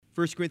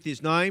1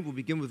 Corinthians 9, we'll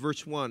begin with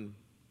verse 1.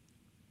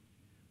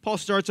 Paul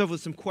starts off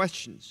with some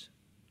questions.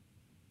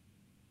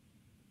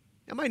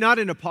 Am I not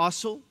an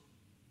apostle?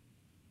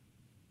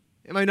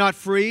 Am I not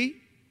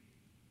free?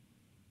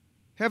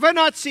 Have I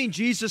not seen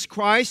Jesus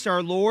Christ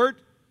our Lord?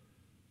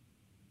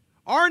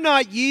 Are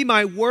not ye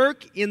my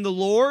work in the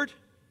Lord?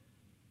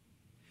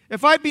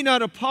 If I be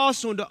not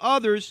apostle unto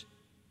others,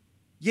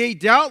 yea,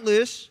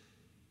 doubtless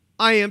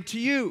I am to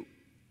you.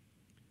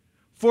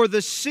 For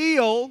the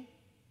seal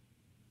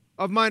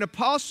of mine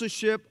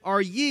apostleship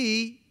are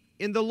ye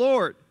in the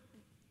Lord.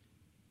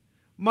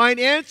 Mine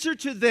answer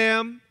to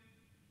them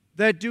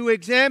that do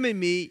examine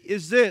me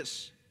is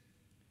this: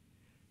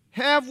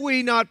 have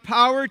we not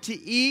power to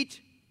eat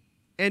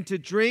and to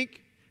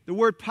drink? The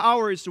word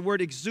power is the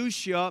word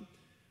exousia,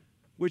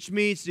 which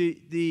means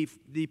the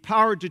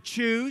power to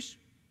choose,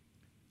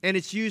 and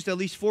it's used at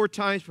least 4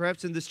 times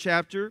perhaps in this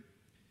chapter.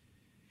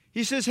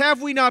 He says,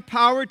 have we not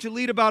power to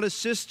lead about a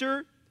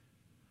sister,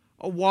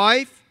 a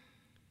wife,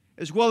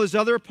 as well as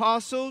other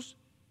apostles,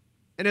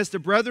 and as the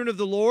brethren of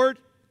the Lord,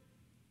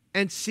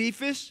 and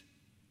Cephas?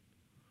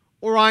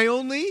 Or I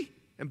only,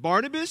 and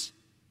Barnabas?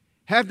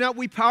 Have not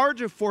we power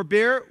to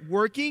forbear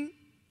working?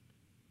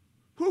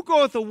 Who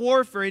goeth a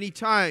warfare any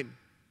time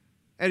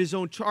at his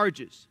own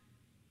charges?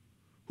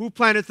 Who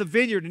planteth the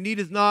vineyard and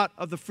eateth not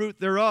of the fruit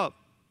thereof?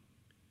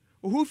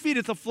 Or who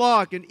feedeth the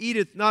flock and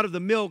eateth not of the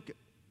milk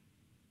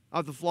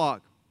of the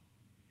flock?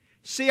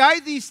 Say I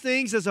these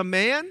things as a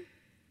man?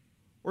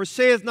 Or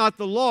saith not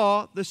the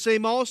law the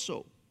same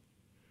also?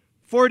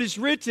 For it is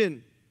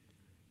written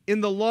in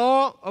the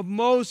law of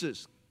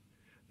Moses,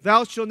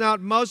 thou shalt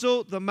not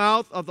muzzle the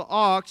mouth of the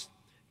ox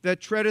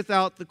that treadeth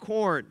out the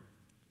corn.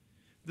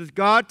 Doth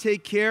God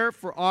take care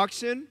for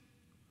oxen?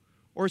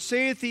 Or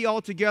saith he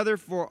altogether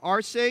for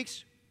our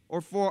sakes?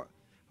 Or for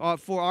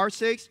our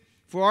sakes?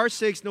 For our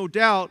sakes, no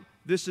doubt,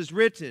 this is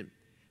written,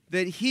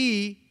 that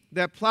he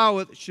that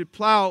ploweth should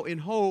plow in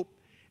hope,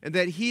 and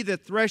that he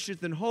that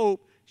thresheth in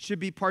hope should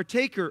be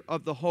partaker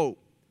of the hope.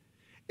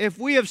 If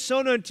we have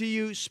sown unto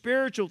you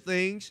spiritual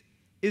things,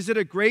 is it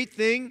a great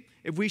thing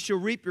if we shall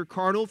reap your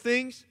carnal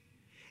things?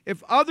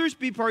 If others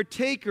be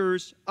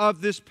partakers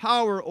of this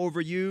power over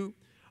you,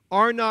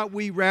 are not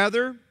we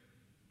rather?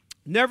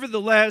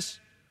 Nevertheless,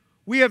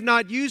 we have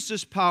not used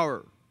this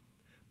power,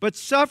 but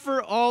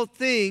suffer all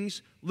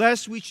things,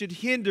 lest we should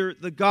hinder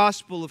the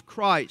gospel of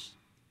Christ.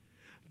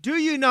 Do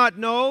you not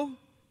know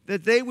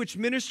that they which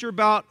minister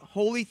about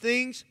holy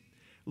things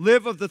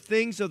live of the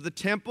things of the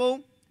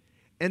temple,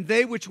 and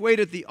they which wait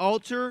at the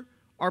altar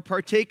are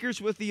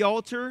partakers with the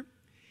altar?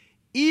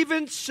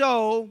 Even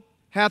so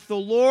hath the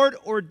Lord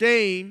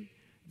ordained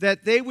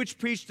that they which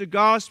preach the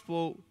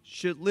gospel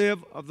should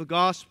live of the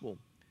gospel.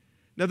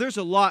 Now there's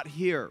a lot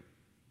here.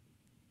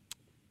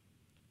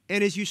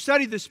 And as you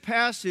study this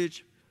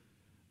passage,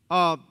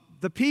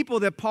 the people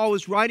that Paul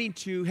was writing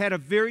to had a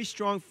very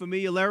strong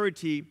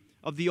familiarity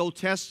of the Old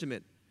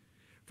Testament.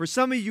 For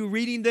some of you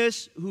reading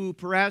this who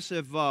perhaps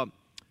have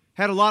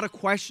had a lot of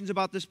questions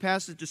about this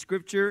passage of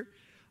Scripture,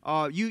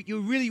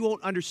 you really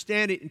won't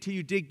understand it until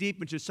you dig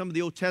deep into some of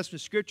the Old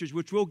Testament Scriptures,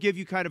 which will give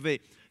you kind of a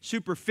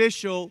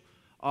superficial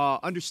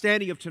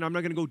understanding of tonight. I'm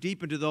not going to go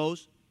deep into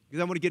those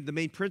because I want to get to the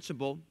main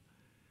principle.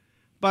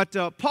 But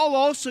Paul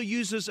also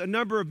uses a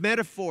number of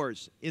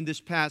metaphors in this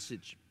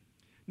passage.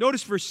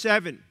 Notice verse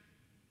 7.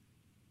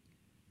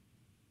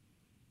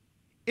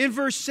 In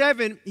verse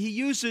 7, he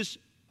uses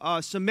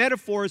some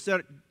metaphors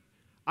that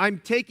I'm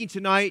taking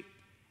tonight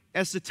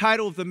as the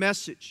title of the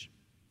message.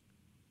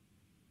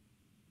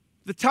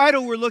 The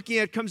title we're looking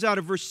at comes out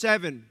of verse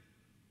 7.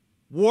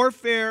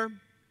 Warfare,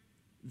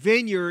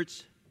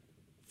 vineyards,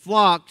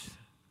 flocks,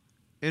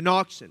 and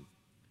oxen.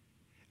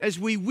 As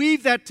we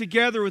weave that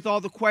together with all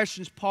the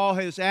questions Paul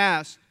has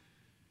asked,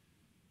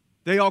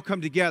 they all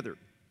come together.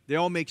 They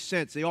all make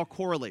sense. They all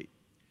correlate.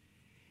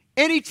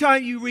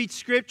 Anytime you read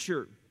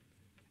Scripture,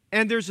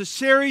 and there's a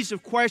series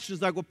of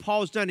questions like what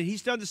Paul's done, and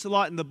he's done this a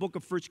lot in the book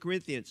of 1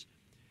 Corinthians,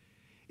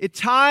 it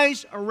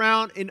ties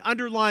around an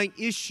underlying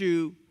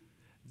issue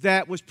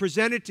that was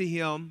presented to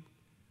him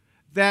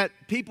that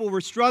people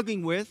were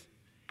struggling with,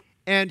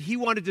 and he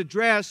wanted to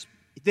address.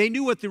 They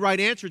knew what the right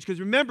answer is, because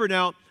remember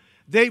now,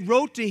 they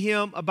wrote to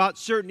him about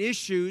certain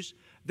issues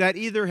that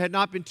either had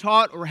not been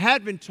taught or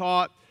had been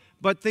taught,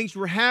 but things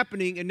were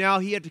happening, and now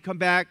he had to come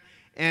back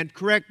and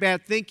correct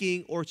bad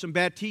thinking or some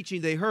bad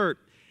teaching they heard.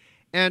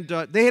 And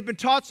they had been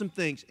taught some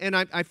things, and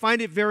I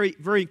find it very,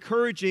 very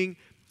encouraging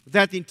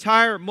that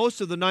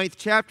most of the 9th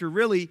chapter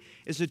really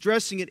is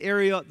addressing an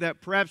area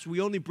that perhaps we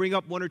only bring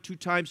up 1 or 2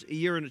 times a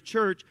year in a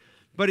church,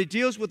 but it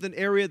deals with an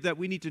area that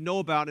we need to know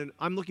about, and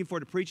I'm looking forward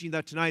to preaching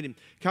that tonight and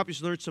help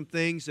us learn some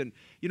things. And,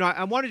 you know,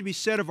 I wanted to be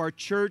said of our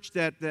church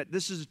that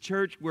this is a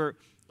church where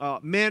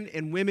men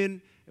and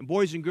women and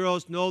boys and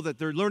girls know that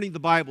they're learning the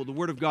Bible, the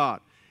Word of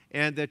God,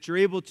 and that you're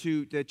able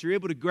to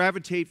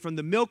gravitate from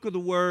the milk of the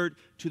Word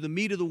to the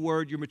meat of the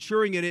Word. You're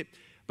maturing in it.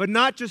 But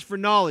not just for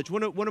knowledge.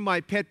 One of my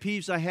pet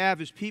peeves I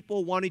have is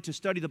people wanting to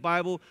study the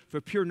Bible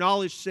for pure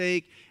knowledge's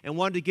sake and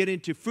wanting to get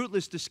into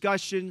fruitless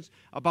discussions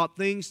about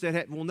things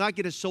that will not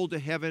get us soul to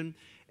heaven.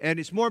 And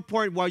it's more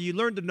important, while you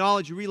learn the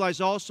knowledge, you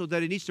realize also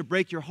that it needs to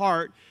break your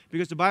heart,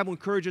 because the Bible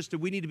encourages us that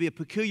we need to be a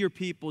peculiar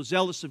people,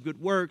 zealous of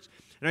good works.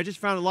 And I just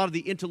found a lot of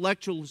the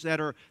intellectuals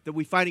that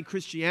we find in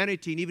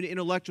Christianity, and even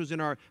intellectuals in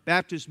our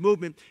Baptist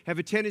movement, have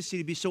a tendency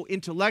to be so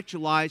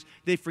intellectualized,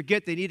 they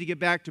forget they need to get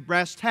back to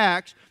brass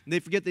tacks, and they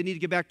forget they need to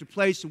get back to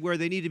place where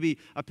they need to be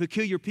a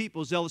peculiar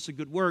people, zealous of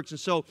good works. And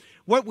so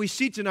what we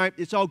see tonight,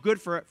 it's all good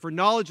for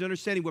knowledge and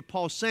understanding what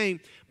Paul's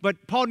saying, but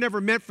Paul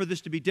never meant for this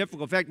to be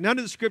difficult. In fact, none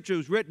of the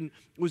Scripture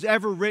was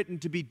ever written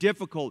to be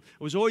difficult.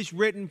 It was always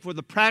written for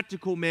the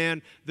practical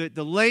man,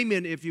 the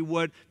layman, if you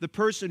would, the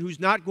person who's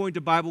not going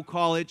to Bible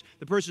college,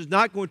 the person who's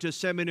not going to a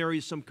seminary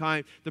of some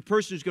kind, the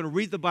person who's going to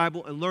read the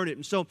Bible and learn it.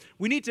 And so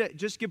we need to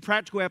just give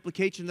practical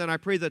application, and I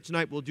pray that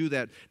tonight we'll do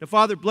that. Now,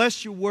 Father,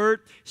 bless your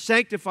word,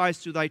 sanctify us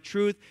through thy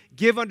truth,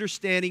 give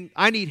understanding.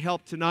 I need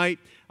help tonight.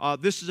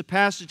 This is a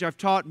passage I've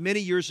taught many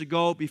years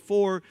ago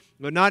before,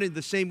 but not in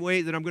the same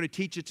way that I'm going to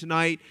teach it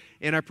tonight.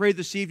 And I pray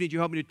this evening you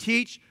help me to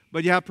teach,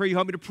 but I pray you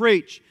help me to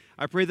preach.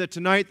 I pray that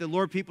tonight that,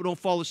 Lord, people don't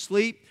fall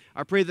asleep.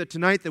 I pray that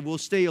tonight that we'll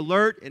stay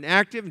alert and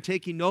active and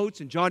taking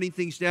notes and jotting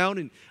things down.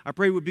 And I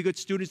pray we'll be good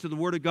students of the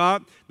Word of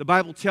God. The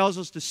Bible tells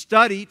us to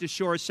study to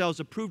show ourselves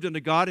approved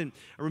unto God. And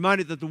I'm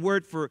reminded that the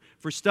word for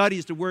study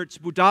is the word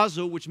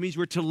spudazo, which means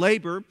we're to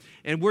labor.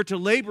 And we're to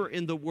labor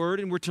in the Word,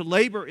 and we're to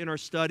labor in our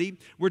study.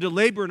 We're to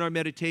labor in our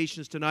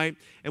meditations tonight.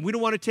 And we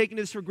don't want to take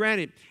this for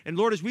granted. And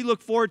Lord, as we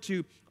look forward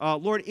to,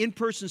 Lord,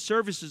 in-person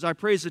services, I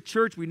pray as a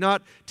church we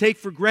not take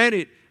for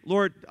granted,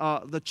 Lord,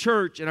 the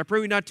church, and I pray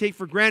we not take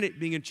for granted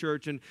being in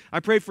church. And I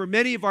pray for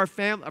many of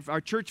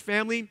our church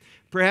family,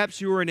 perhaps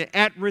who are in an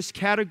at-risk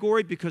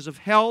category because of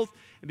health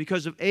and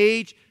because of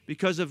age,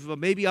 because of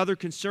maybe other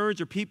concerns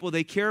or people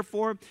they care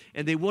for,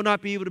 and they will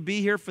not be able to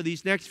be here for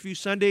these next few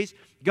Sundays.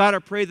 God, I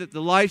pray that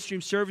the live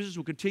stream services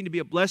will continue to be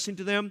a blessing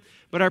to them,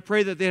 but I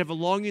pray that they have a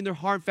longing in their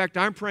heart. In fact,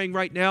 I'm praying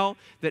right now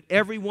that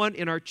everyone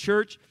in our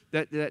church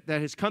that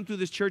has come through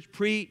this church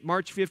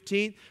pre-March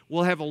 15th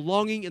will have a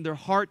longing in their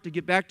heart to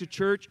get back to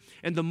church.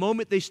 And the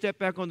moment they step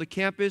back on the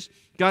campus,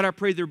 God, I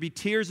pray there be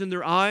tears in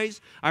their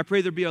eyes. I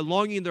pray there be a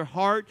longing in their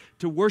heart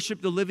to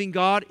worship the living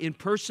God in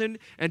person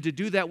and to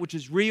do that which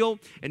is real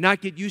and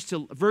not get used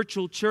to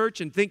virtual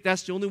church and think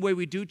that's the only way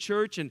we do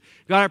church. And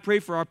God, I pray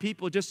for our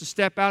people just to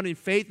step out in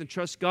faith and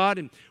trust God.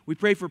 And we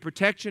pray for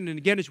protection. And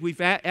again, as we've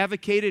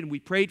advocated and we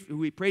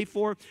prayed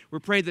for, we're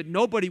praying that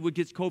nobody would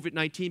get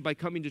COVID-19 by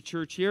coming to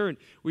church here. And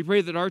we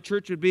pray that our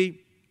church would be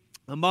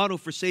a model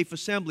for safe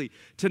assembly.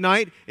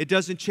 Tonight, it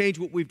doesn't change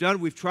what we've done.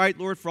 We've tried,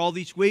 Lord, for all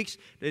these weeks.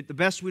 The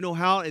best we know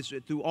how is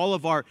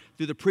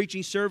through the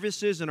preaching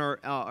services and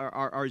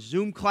our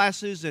Zoom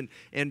classes and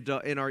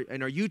our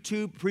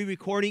YouTube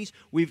pre-recordings.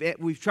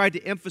 We've tried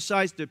to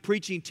emphasize the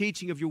preaching,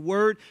 teaching of your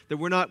word, that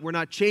we're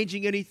not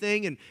changing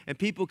anything, and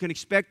people can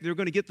expect they're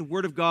going to get the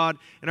word of God.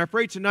 And I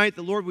pray tonight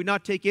that, Lord, we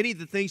not take any of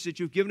the things that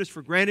you've given us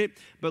for granted,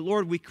 but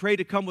Lord, we pray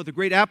to come with a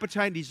great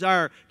appetite and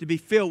desire to be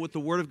filled with the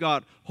word of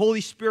God. Holy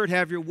Spirit,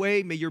 have your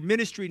way. May your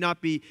ministry not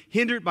be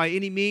hindered by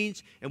any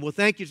means. And we'll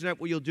thank you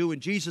tonight what you'll do in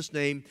Jesus'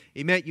 name.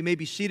 Amen. You may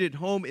be seated at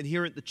home and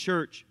here at the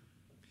church.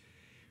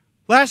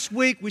 Last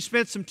week, we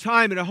spent some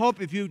time, and I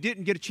hope if you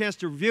didn't get a chance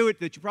to review it,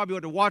 that you probably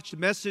ought to watch the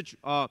message.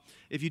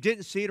 If you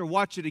didn't see it, or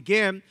watch it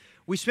again.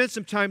 We spent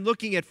some time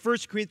looking at 1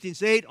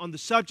 Corinthians 8 on the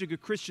subject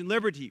of Christian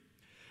liberty.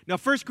 Now,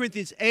 1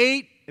 Corinthians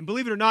 8, and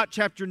believe it or not,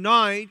 chapter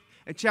 9,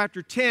 and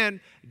chapter 10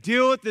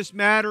 deal with this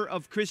matter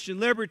of Christian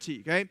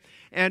liberty, okay?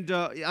 And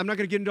I'm not going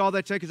to get into all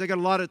that today because I got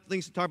a lot of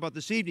things to talk about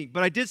this evening.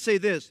 But I did say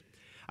this.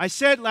 I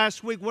said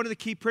last week one of the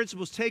key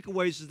principles,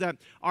 takeaways, is that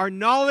our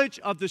knowledge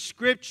of the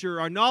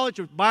Scripture, our knowledge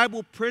of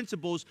Bible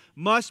principles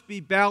must be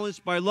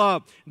balanced by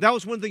love. And that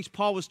was one of the things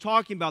Paul was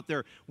talking about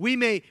there.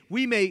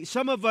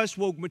 Some of us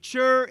will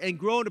mature and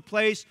grow in a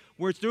place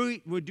where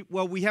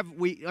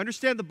we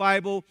understand the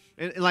Bible,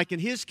 and like in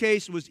his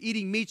case, it was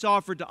eating meats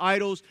offered to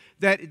idols,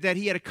 that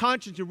he had a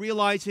conscience in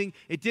realizing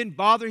it didn't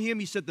bother him.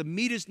 He said the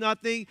meat is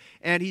nothing,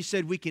 and he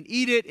said we can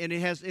eat it, and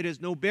it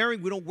has no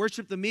bearing. We don't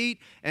worship the meat,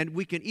 and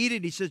we can eat it.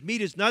 And he says meat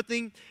is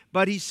nothing,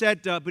 but he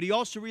said, but he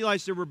also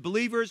realized there were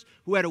believers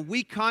who had a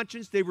weak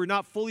conscience. They were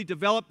not fully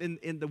developed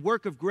in the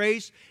work of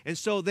grace, and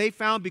so they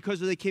found, because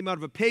they came out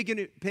of a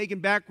pagan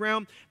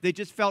background, they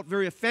just felt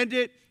very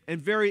offended and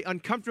very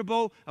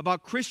uncomfortable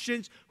about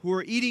Christians who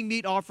were eating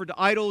meat offered to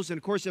idols. And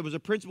of course, there was a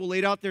principle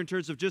laid out there in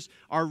terms of just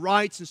our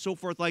rights and so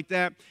forth like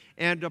that.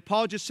 And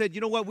Paul just said,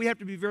 you know what, we have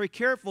to be very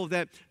careful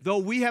that though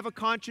we have a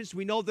conscience,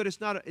 we know that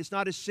it's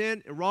not a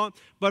sin and wrong,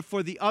 but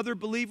for the other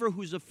believer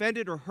who's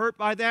offended or hurt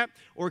by that,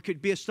 or it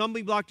could be a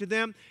stumbling block to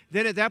them,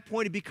 then at that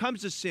point it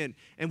becomes a sin.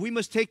 And we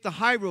must take the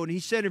high road. And he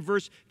said in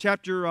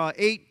chapter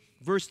 8,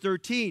 Verse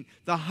 13,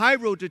 the high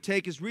road to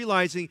take is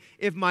realizing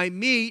if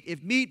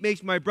meat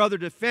makes my brother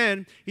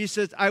defend, he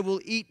says, I will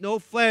eat no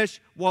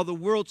flesh while the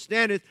world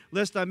standeth,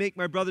 lest I make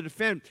my brother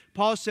defend.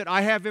 Paul said,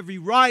 I have every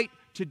right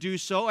to do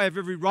so. I have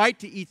every right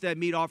to eat that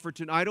meat offered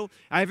to an idol.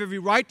 I have every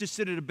right to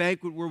sit at a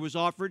banquet where it was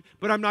offered,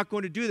 but I'm not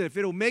going to do that. If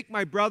it will make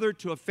my brother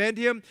to offend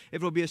him,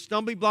 if it will be a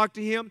stumbling block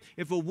to him,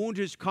 if it will wound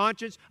his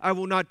conscience, I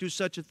will not do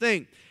such a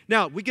thing.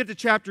 Now, we get to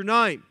chapter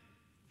 9.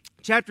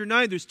 Chapter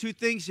 9, there's two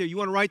things here. You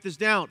want to write this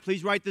down.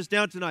 Please write this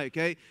down tonight,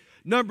 okay?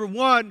 Number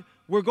one,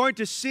 we're going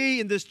to see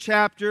in this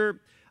chapter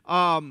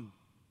Paul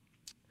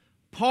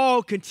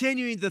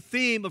continuing the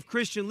theme of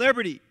Christian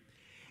liberty.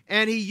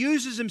 And he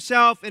uses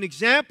himself an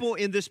example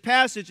in this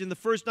passage in the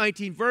first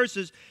 19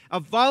 verses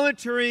of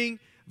voluntarily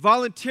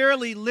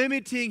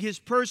limiting his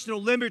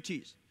personal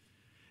liberties.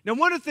 Now,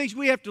 one of the things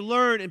we have to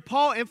learn, and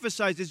Paul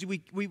emphasizes, we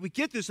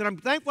get this, and I'm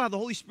thankful how the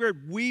Holy Spirit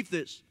weaved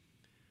this,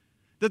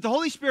 that the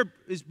Holy Spirit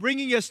is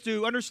bringing us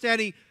to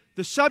understanding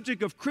the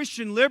subject of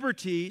Christian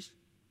liberties,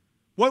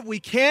 what we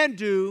can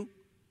do,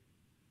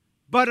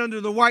 but under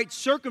the right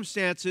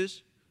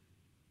circumstances.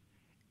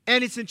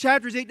 And it's in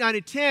chapters 8, 9,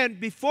 and 10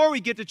 before we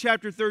get to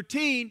chapter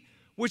 13,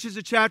 which is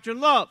a chapter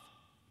in love.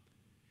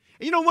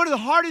 And you know, one of the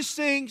hardest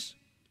things,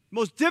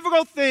 most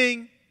difficult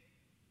thing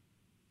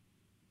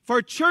for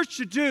a church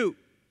to do,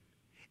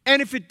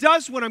 and if it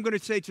does what I'm going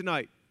to say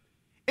tonight,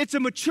 it's a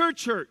mature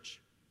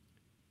church.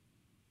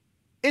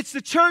 It's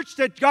the church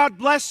that God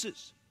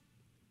blesses.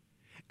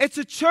 It's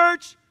a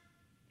church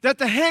that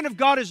the hand of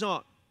God is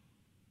on.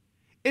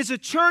 It's a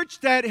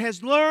church that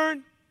has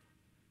learned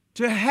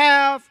to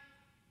have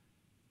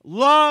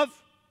love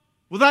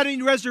without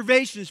any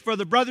reservations for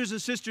the brothers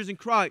and sisters in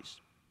Christ.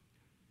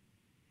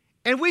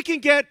 And we can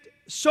get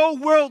so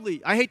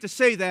worldly, I hate to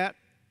say that,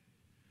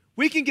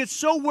 we can get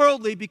so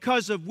worldly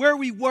because of where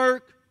we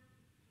work,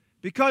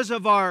 because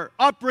of our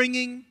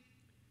upbringing,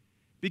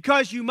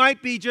 because you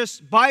might be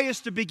just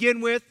biased to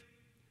begin with,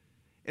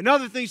 and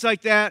other things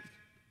like that,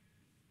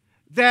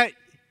 that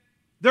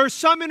there are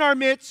some in our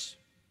midst,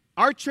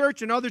 our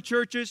church and other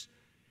churches,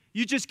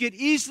 you just get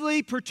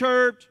easily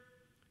perturbed,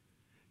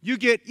 you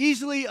get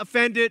easily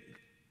offended,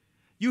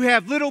 you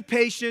have little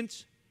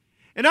patience.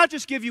 And I'll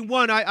just give you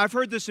one. I've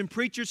heard this in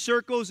preacher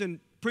circles, and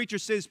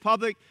preachers say it's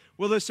public.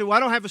 Well, they say, well, I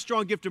don't have a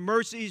strong gift of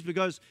mercies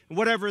because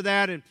whatever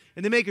that, and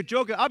they make a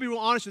joke. I'll be real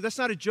honest with you, that's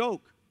not a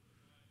joke.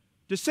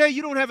 To say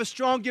you don't have a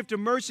strong gift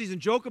of mercies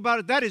and joke about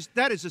it, that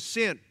is a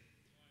sin.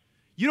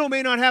 You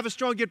may not have a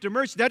strong gift of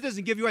mercy. That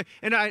doesn't give you...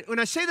 And when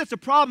I say that's a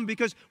problem,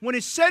 because when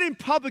it's said in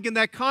public in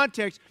that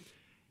context,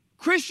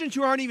 Christians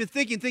who aren't even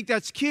thinking think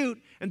that's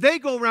cute, and they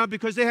go around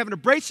because they have an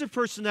abrasive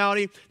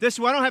personality. They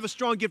say, well, I don't have a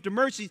strong gift of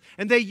mercy,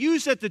 and they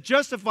use that to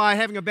justify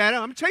having a bad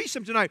attitude. I'm going to tell you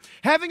something tonight.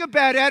 Having a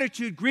bad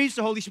attitude grieves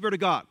the Holy Spirit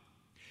of God.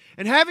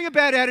 And having a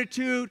bad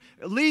attitude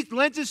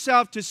lends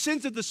itself to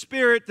sins of the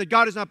Spirit that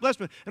God has not blessed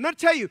with. I'm going to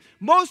tell you,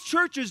 most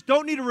churches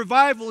don't need a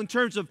revival in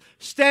terms of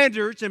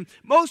standards, and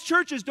most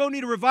churches don't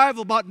need a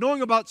revival about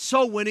knowing about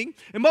soul winning,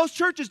 and most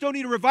churches don't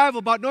need a revival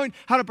about knowing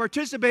how to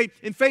participate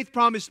in faith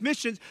promise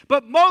missions,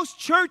 but most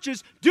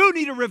churches do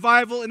need a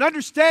revival in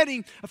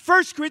understanding of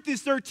 1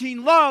 Corinthians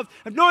 13 love,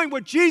 of knowing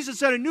what Jesus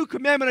said, a new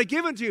commandment I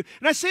give unto you.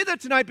 And I say that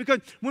tonight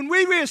because when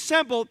we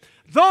reassemble,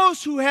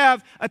 those who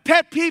have a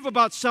pet peeve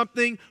about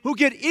something, who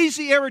get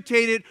easy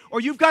irritated,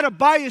 or you've got a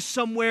bias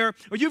somewhere,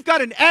 or you've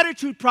got an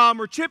attitude problem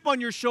or chip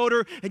on your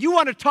shoulder, and you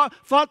want to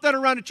flaunt that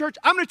around the church,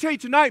 I'm going to tell you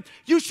tonight,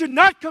 you should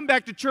not come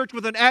back to church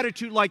with an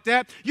attitude like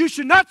that. You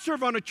should not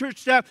serve on a church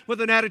staff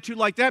with an attitude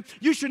like that.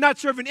 You should not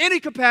serve in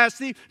any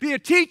capacity, be a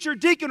teacher,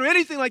 deacon, or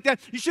anything like that.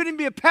 You shouldn't even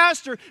be a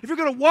pastor. If you're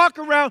going to walk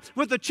around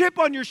with a chip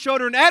on your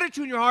shoulder, an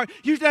attitude in your heart,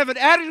 you should have an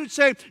attitude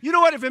saying, you know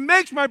what, if it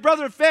makes my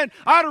brother offend,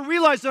 I ought to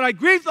realize that I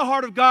grieve the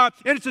heart of God,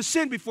 and it's a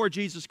sin before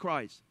Jesus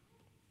Christ.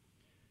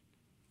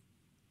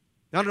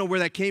 I don't know where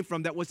that came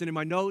from. That wasn't in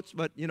my notes,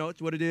 but,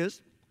 it's what it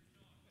is.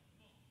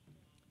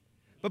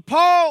 But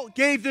Paul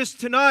gave this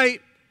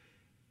tonight,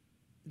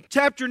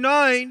 chapter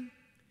 9,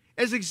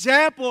 as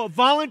example of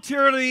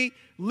voluntarily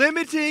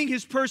limiting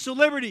his personal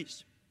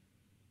liberties.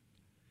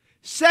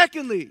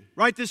 Secondly,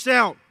 write this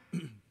down.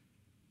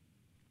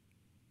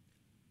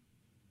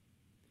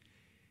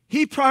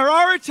 He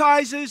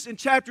prioritizes in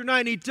chapter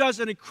 9. He does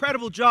an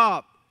incredible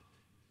job.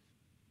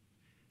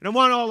 And I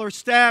want all our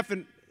staff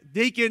and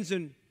deacons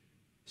and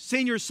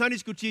senior Sunday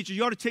school teachers,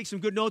 you ought to take some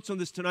good notes on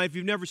this tonight if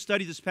you've never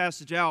studied this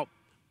passage out.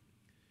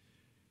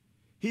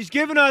 He's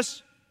given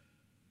us,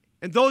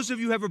 and those of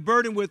you who have a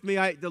burden with me,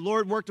 the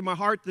Lord worked in my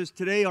heart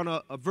today on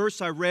a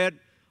verse I read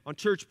on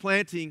church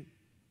planting.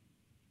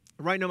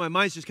 Right now my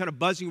mind's just kind of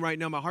buzzing right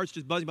now. My heart's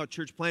just buzzing about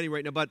church planting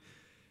right now. But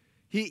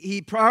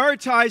he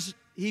prioritizes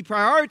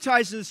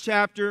in this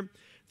chapter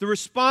the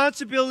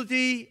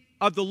responsibility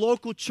of the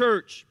local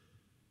church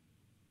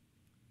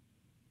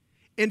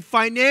in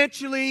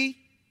financially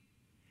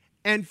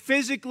and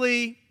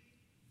physically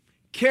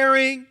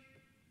caring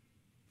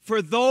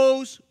for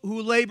those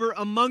who labor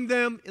among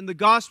them in the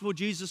gospel of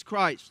Jesus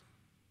Christ.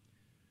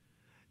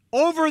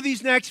 Over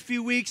these next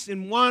few weeks,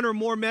 in one or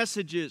more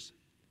messages,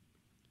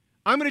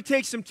 I'm going to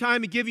take some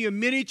time and give you a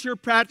miniature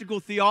practical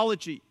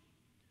theology.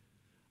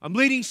 I'm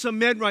leading some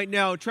men right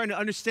now trying to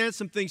understand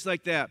some things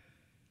like that.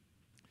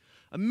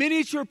 A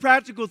miniature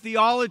practical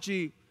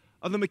theology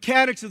of the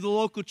mechanics of the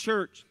local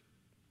church.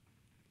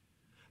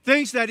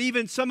 Things that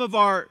even some of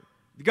the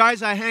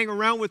guys I hang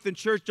around with in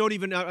church don't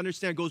even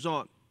understand goes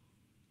on.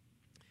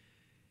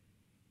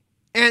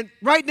 And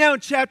right now in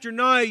chapter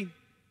 9,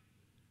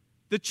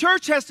 the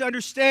church has to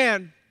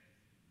understand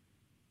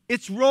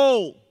its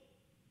role,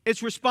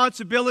 its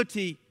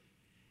responsibility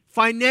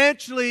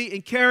financially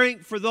in caring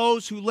for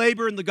those who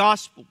labor in the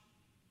gospel.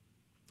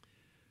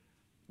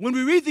 When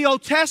we read the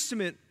Old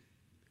Testament,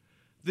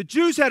 the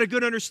Jews had a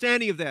good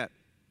understanding of that.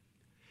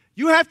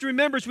 You have to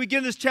remember as we get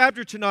in this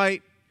chapter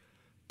tonight,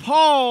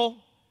 Paul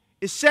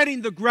is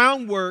setting the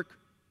groundwork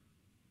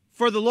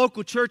for the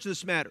local church in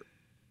this matter.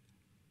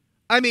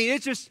 I mean,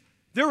 it's just,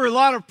 there were a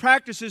lot of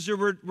practices that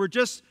were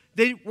just,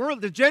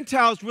 the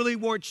Gentiles really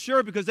weren't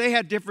sure because they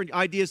had different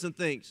ideas and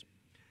things.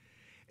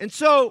 And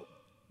so,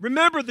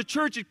 remember the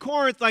church at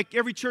Corinth, like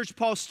every church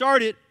Paul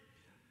started,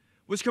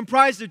 was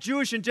comprised of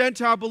Jewish and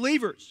Gentile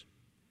believers.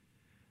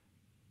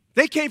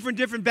 They came from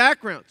different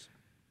backgrounds.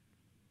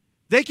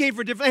 They came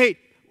from different, hey,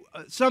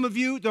 some of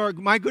you are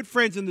my good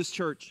friends in this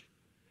church.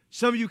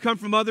 Some of you come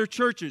from other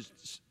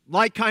churches,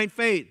 like-kind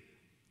faith.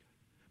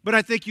 But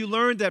I think you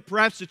learned that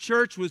perhaps the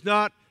church was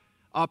not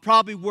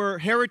probably where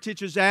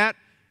heritage is at.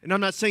 And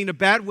I'm not saying in a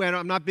bad way.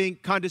 I'm not being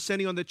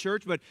condescending on the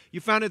church. But you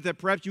found out that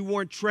perhaps you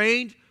weren't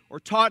trained or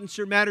taught in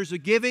certain matters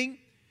of giving.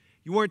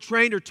 You weren't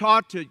trained or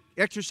taught to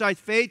exercise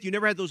faith. You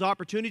never had those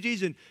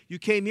opportunities. And you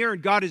came here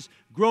and God has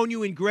grown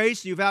you in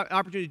grace. And you've had an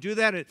opportunity to do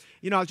that. And,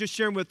 I was just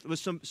sharing with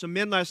some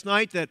men last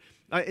night that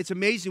it's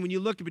amazing when you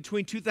look at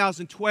between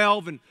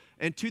 2012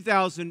 and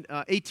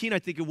 2018, I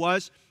think it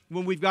was,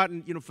 when we've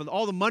gotten, for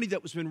all the money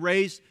that was been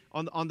raised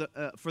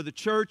for the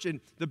church and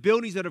the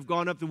buildings that have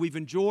gone up that we've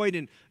enjoyed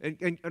and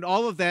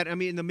all of that. I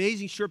mean, an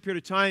amazing short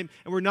period of time.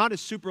 And we're not a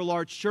super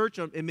large church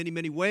in many,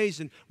 many ways.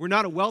 And we're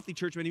not a wealthy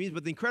church by any means,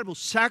 but the incredible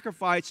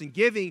sacrifice and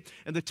giving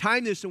and the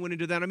timeless that went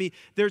into that. I mean,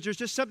 there's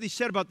just something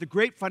said about the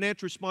great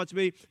financial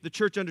responsibility the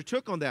church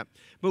undertook on that.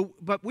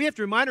 But we have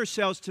to remind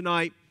ourselves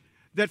tonight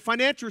that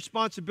financial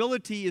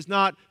responsibility is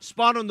not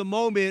spot on the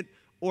moment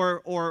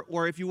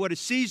or if you would, a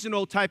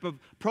seasonal type of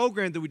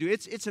program that we do.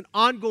 It's an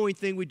ongoing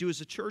thing we do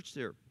as a church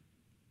there.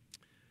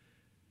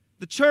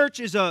 The church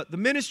is the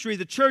ministry,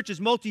 the church is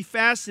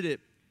multifaceted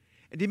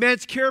and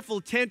demands careful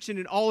attention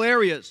in all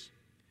areas.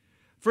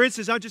 For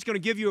instance, I'm just going to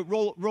give you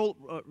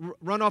a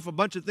run off a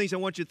bunch of things I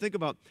want you to think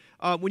about.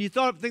 When you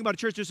think about a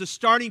church, there's a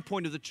starting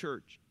point of the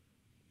church.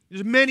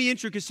 There's many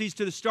intricacies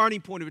to the starting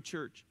point of a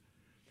church.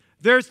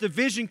 There's the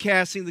vision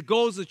casting, the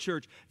goals of the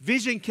church.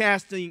 Vision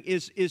casting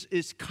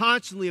is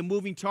constantly a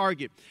moving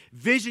target.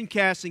 Vision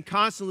casting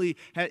constantly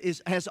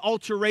has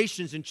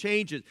alterations and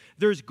changes.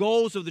 There's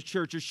goals of the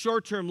church. There's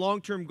short-term,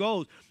 long-term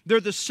goals. They're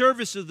the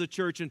service of the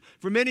church. And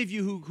for many of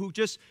you who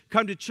just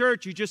come to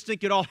church, you just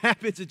think it all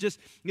happens. It just,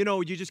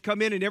 you just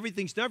come in and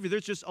everything's done for you.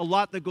 There's just a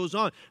lot that goes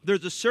on.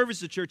 There's the service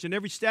of the church. And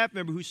every staff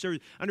member who serves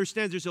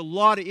understands there's a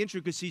lot of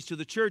intricacies to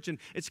the church. And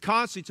it's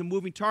constantly, it's a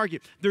moving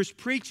target. There's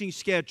preaching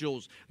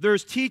schedules.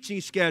 There's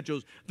teaching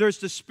schedules. There's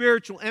the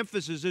spiritual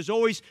emphasis. There's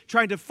always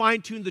trying to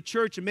fine-tune the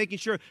church and making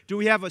sure, do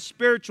we have a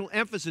spiritual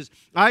emphasis?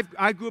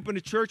 I grew up in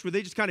a church where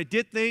they just kind of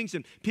did things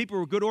and people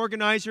were good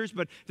organizers,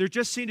 but there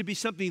just seemed to be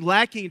something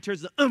lacking in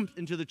terms of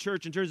into the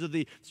church, in terms of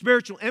the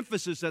spiritual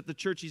emphasis that the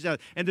church is at.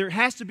 And there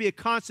has to be a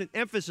constant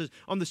emphasis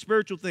on the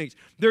spiritual things.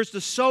 There's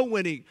the soul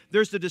winning.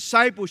 There's the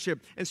discipleship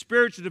and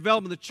spiritual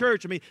development of the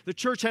church. I mean, the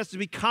church has to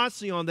be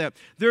constantly on that.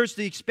 There's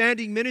the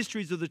expanding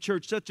ministries of the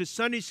church, such as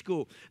Sunday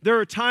school. There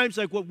are times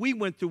like what we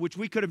went through, which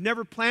we could have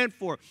never planned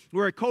for,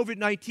 where a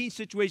COVID-19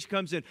 situation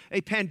comes in,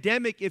 a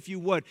pandemic, if you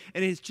would,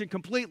 and it's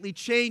completely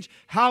changed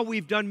how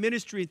we've done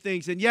ministry and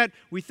things. And yet,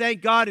 we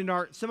thank God in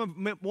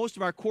most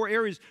of our core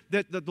areas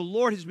that the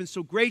Lord has been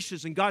so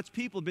gracious and God's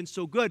people have been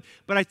so good.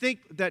 But I think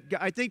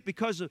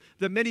because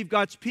that many of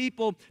God's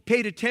people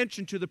paid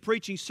attention to the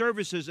preaching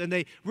services and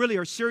they really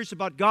are serious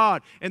about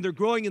God and they're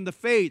growing in the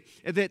faith,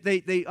 and that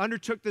they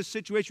undertook this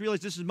situation,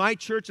 realized this is my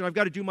church and I've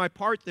got to do my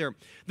part there.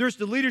 There's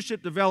the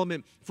leadership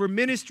development for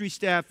ministry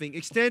staffing,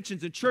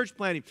 extensions, and church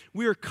planning.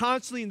 We are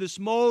constantly in this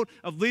mode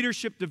of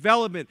leadership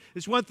development.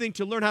 It's one thing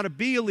to learn how to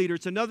be a leader.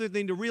 It's another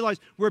thing to realize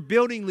we're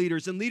building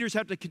leaders, and leaders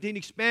have to continue to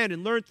expand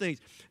and learn things.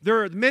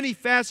 There are many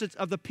facets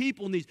of the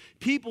people needs.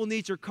 People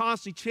needs are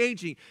constantly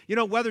changing.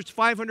 Whether it's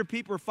 500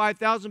 people or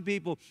 5,000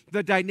 people,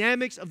 the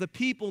dynamics of the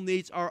people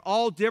needs are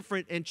all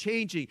different and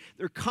changing.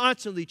 They're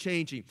constantly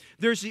changing.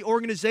 There's the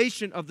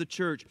organization of the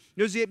church.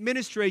 There's the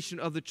administration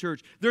of the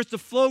church. There's the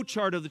flow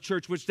chart of the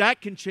church, which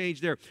that can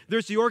change there.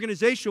 There's the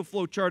organizational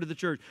flow chart of the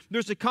church.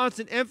 There's a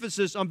constant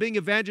emphasis on being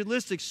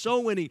evangelistic,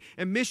 soul winning,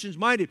 and missions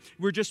minded.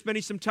 We're just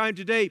spending some time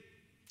today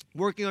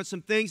working on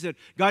some things that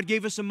God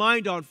gave us a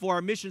mind on for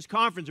our missions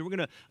conference, and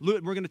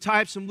we're going to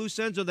tie up some loose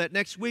ends on that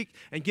next week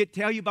and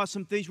tell you about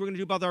some things we're going to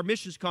do about our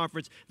missions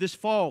conference this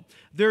fall.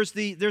 There's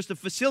the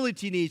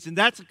facility needs, and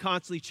that's a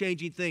constantly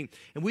changing thing.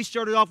 And we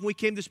started off when we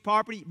came to this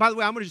property. By the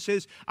way, I'm going to say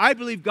this: I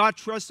believe God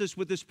trusts us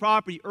with this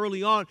property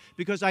early on,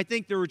 because I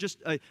think there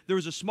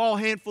was a small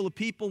handful of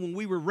people when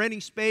we were renting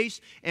space,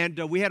 and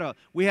we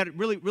had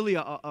really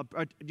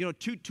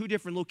two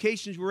different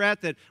locations we were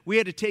at that we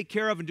had to take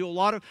care of and do a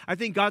lot of. I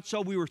think God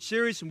saw we were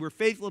serious and we're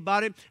faithful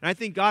about it. And I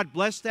think God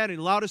blessed that and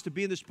allowed us to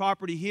be in this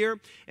property here.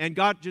 And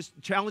God just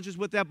challenges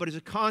with that, but it's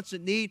a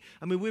constant need.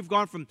 I mean, we've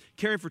gone from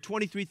caring for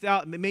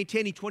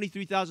maintaining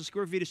 23,000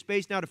 square feet of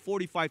space now to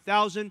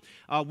 45,000.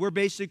 We're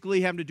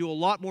basically having to do a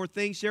lot more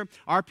things here.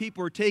 Our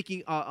people are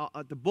taking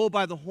the bull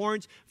by the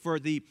horns for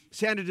the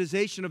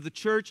sanitization of the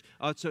church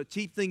to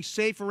keep things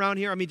safe around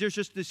here. I mean, there's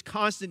just this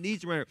constant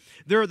needs around here.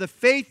 There are the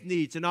faith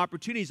needs and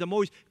opportunities. I'm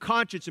always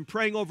conscious and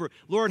praying over,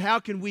 Lord, how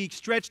can we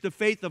stretch the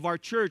faith of our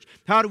church?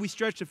 How do we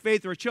stretch the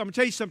faith of our children? I'm going to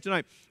tell you something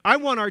tonight. I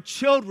want our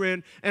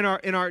children and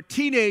our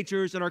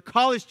teenagers and our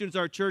college students,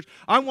 our church,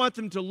 I want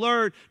them to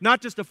learn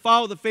not just to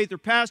follow the faith of their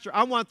pastor.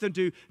 I want them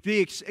to be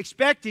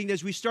expecting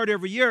as we start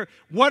every year,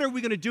 what are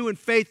we going to do in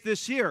faith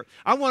this year?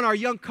 I want our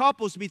young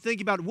couples to be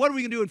thinking about, what are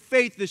we going to do in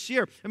faith this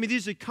year? I mean,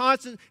 these are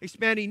constant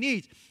expanding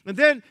needs. And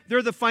then there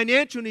are the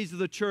financial needs of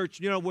the church.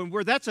 You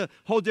know, that's a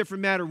whole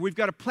different matter. We've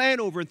got to plan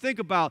over and think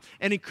about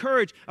and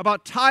encourage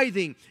about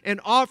tithing and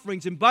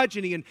offerings and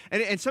budgeting.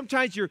 And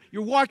sometimes you're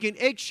walking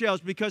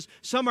eggshells because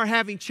some are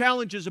having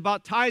challenges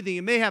about tithing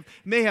and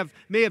may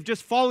have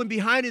just fallen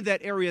behind in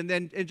that area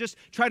and just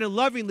try to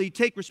lovingly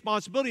take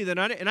responsibility. And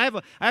I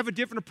have a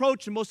different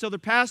approach than most other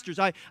pastors.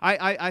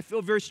 I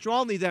feel very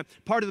strongly that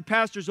part of the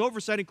pastor's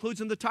oversight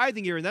includes in the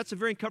tithing area, and that's a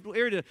very uncomfortable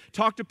area to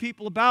talk to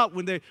people about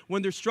when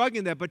they're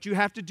struggling there. But you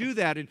have to do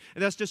that, and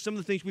that's just some of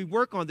the things we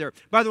work on there.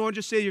 By the way, I want to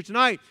just say here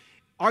tonight,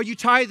 are you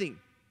tithing?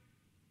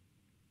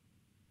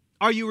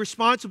 Are you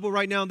responsible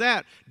right now in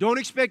that? Don't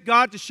expect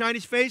God to shine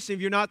His face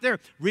if you're not there.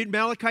 Read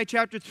Malachi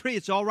chapter 3.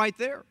 It's all right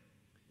there.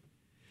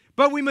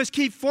 But we must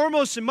keep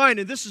foremost in mind,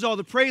 and this is all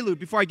the prelude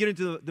before I get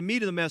into the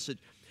meat of the message.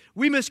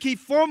 We must keep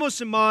foremost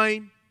in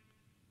mind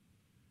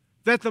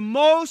that the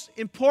most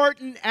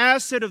important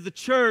asset of the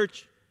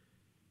church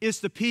is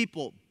the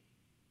people.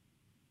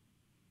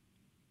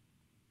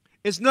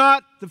 It's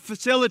not the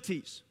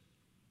facilities.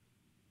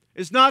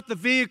 It's not the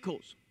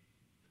vehicles.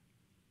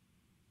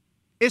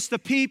 It's the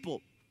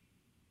people.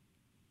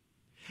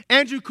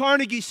 Andrew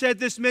Carnegie said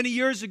this many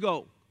years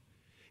ago.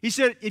 He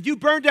said, if you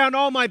burn down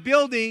all my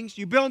buildings,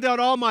 you burn down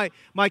all my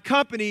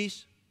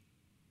companies,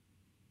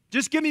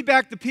 just give me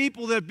back the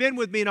people that have been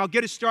with me and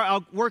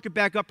I'll work it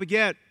back up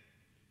again.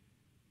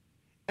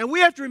 And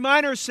we have to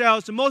remind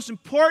ourselves the most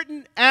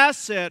important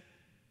asset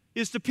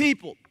is the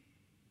people.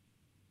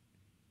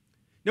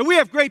 Now, we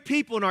have great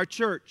people in our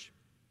church.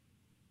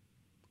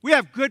 We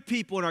have good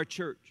people in our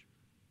church.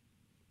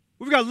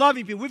 We've got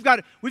loving people. We've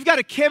got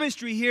a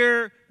chemistry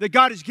here that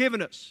God has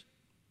given us.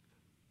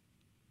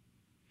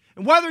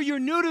 And whether you're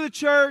new to the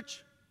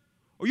church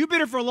or you've been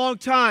here for a long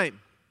time,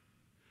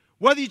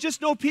 whether you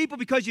just know people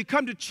because you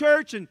come to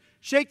church and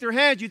shake their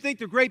hands, you think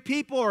they're great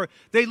people, or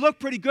they look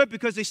pretty good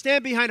because they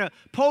stand behind a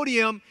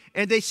podium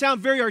and they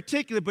sound very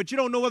articulate, but you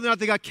don't know whether or not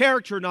they got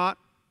character or not.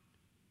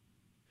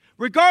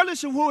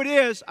 Regardless of who it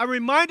is, I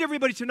remind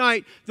everybody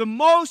tonight, the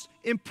most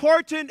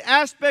important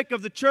aspect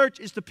of the church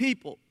is the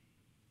people.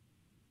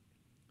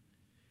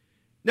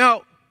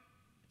 Now,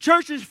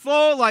 church is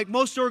full like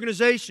most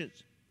organizations.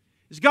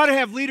 It's got to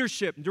have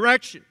leadership and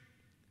direction.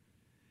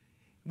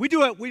 We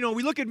do it, we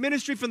look at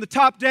ministry from the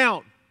top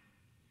down.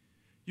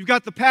 You've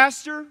got the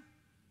pastor,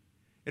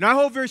 and I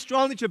hold very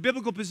strongly to a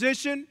biblical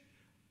position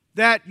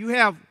that you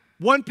have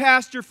one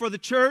pastor for the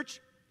church.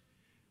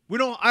 I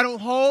don't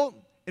hold,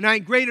 and I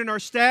ingrain in our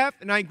staff,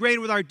 and I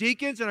ingrain with our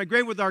deacons, and I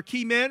ingrain with our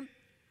key men.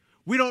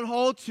 We don't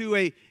hold to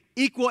an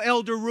equal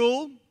elder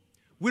rule.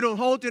 We don't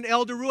hold to an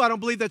elder rule. I don't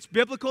believe that's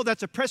biblical.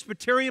 That's a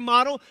Presbyterian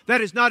model.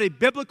 That is not a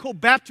biblical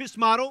Baptist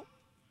model.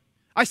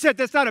 I said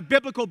that's not a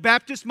biblical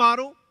Baptist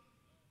model.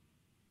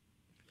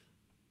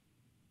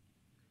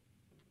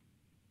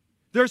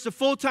 There's the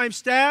full-time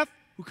staff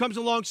who comes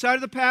alongside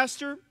of the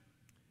pastor.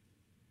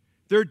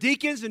 There are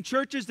deacons in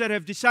churches that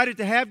have decided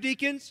to have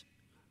deacons.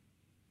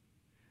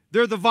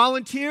 There are the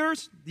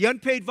volunteers, the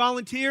unpaid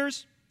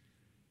volunteers,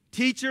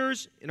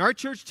 teachers, in our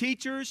church,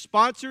 teachers,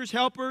 sponsors,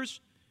 helpers,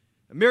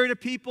 a myriad of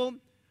people.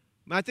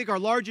 I think our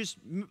largest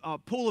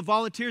pool of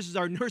volunteers is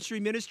our nursery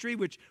ministry,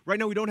 which right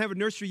now we don't have a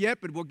nursery yet,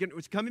 but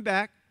it's coming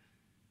back.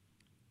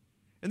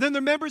 And then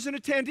there are members and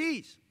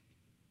attendees.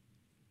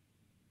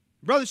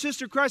 Brother,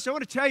 sister, Christ, I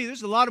want to tell you,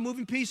 there's a lot of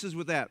moving pieces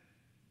with that.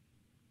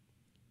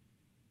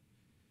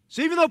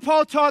 So even though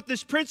Paul taught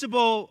this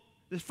principle,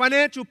 these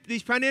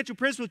financial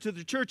principles to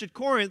the church at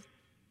Corinth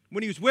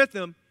when he was with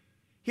them,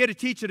 he had to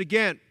teach it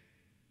again.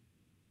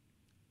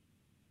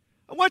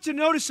 I want you to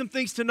notice some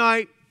things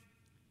tonight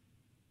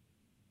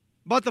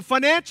about the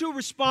financial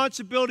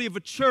responsibility of a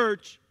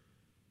church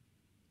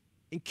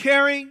in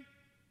caring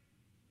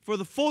for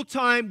the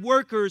full-time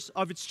workers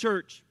of its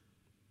church.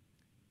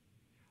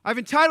 I've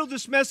entitled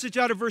this message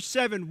out of verse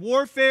 7,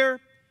 Warfare,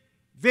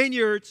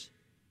 Vineyards,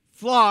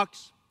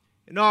 Flocks,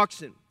 and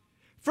Oxen.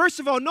 First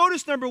of all,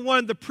 notice number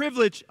 1, the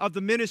privilege of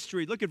the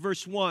ministry. Look at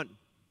verse 1.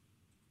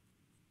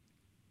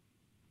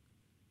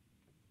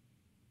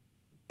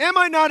 Am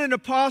I not an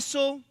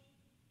apostle?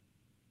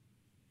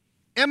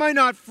 Am I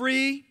not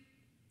free?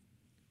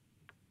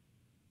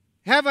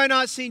 Have I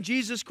not seen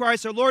Jesus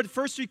Christ our Lord? The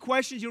first 3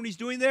 questions, you know what he's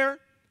doing there?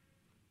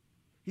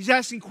 He's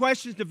asking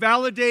questions to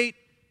validate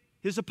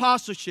his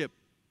apostleship.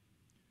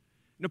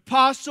 An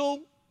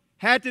apostle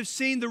had to have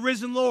seen the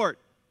risen Lord.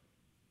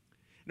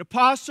 An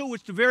apostle,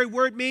 which the very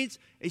word means,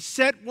 a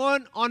set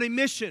one on a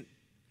mission.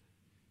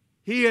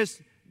 The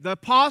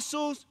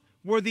apostles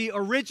were the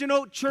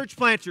original church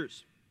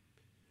planters.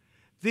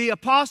 The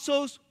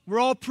apostles were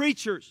all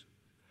preachers.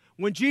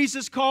 When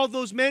Jesus called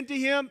those men to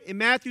him in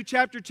Matthew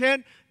chapter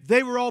 10,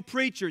 they were all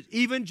preachers,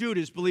 even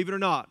Judas, believe it or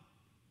not.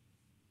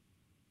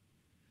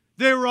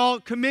 They were all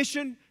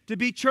commissioned to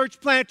be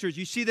church planters.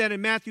 You see that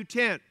in Matthew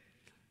 10.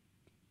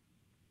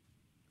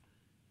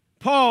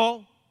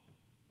 Paul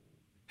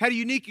had a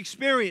unique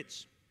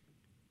experience.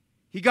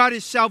 He got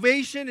his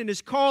salvation and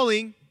his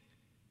calling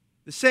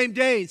the same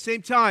day,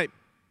 same time.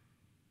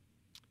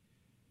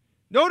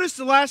 Notice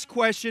the last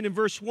question in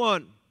verse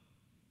 1.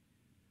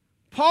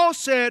 Paul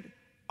said,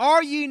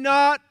 are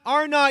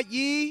not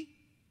ye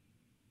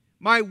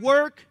my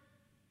work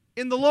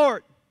in the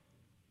Lord?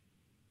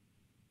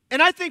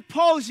 And I think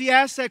Paul, as he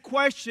asked that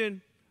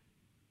question,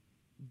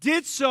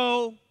 did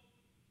so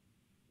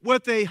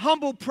with a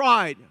humble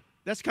pride.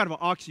 That's kind of an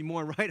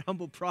oxymoron, right?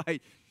 Humble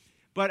pride.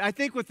 But I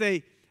think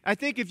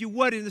if you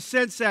would, in the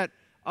sense that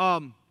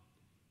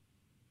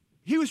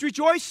he was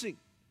rejoicing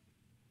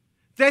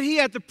that he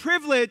had the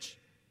privilege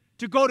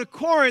to go to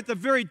Corinth, a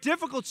very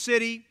difficult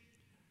city,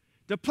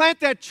 to plant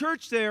that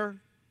church there,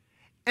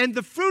 and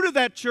the fruit of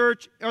that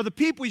church are the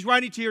people he's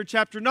writing to here in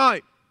chapter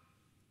 9.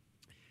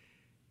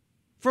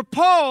 For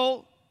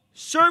Paul,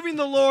 serving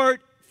the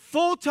Lord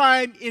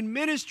full-time in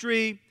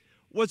ministry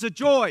was a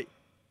joy.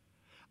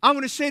 I'm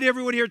going to say to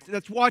everyone here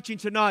that's watching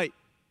tonight,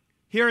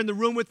 here in the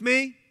room with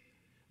me,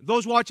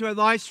 those watching on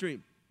live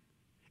stream,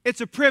 it's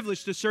a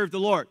privilege to serve the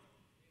Lord.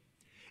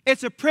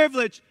 It's a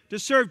privilege to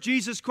serve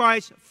Jesus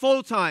Christ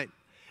full-time.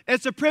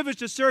 It's a privilege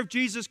to serve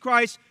Jesus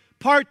Christ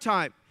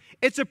part-time.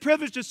 It's a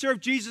privilege to serve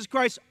Jesus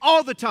Christ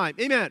all the time.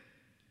 Amen.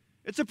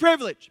 It's a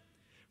privilege.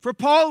 For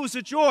Paul, it was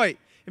a joy.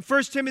 In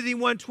 1 Timothy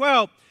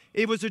 1:12,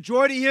 it was a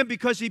joy to him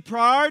because he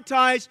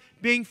prioritized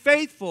being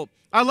faithful.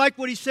 I like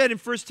what he said in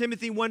 1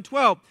 Timothy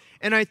 1:12.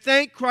 And I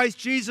thank Christ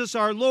Jesus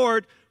our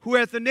Lord, who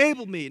hath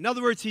enabled me. In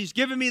other words, he's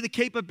given me the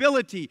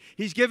capability.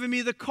 He's given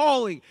me the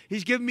calling.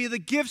 He's given me the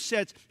gift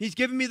sets. He's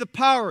given me the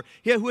power.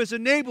 Who has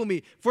enabled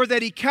me. For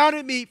that he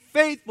counted me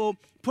faithful,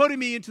 putting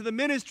me into the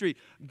ministry.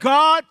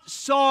 God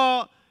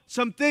saw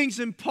some things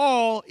in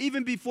Paul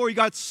even before he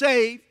got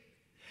saved.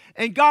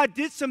 And God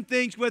did some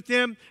things with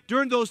him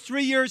during those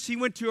 3 years he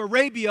went to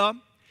Arabia.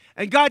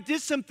 And God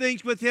did some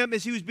things with him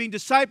as he was being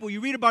discipled.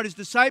 You read about his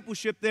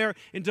discipleship there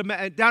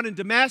down in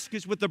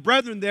Damascus with the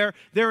brethren there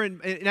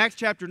in Acts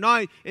chapter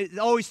 9. It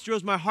always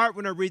thrills my heart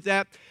when I read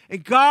that.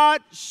 And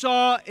God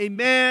saw a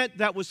man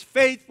that was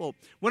faithful.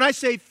 When I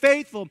say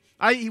faithful,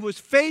 he was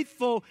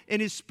faithful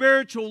in his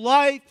spiritual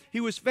life. He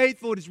was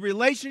faithful in his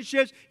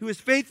relationships. He was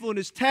faithful in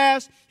his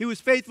tasks. He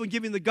was faithful in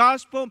giving the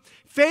gospel.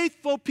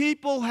 Faithful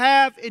people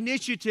have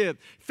initiative.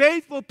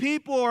 Faithful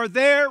people are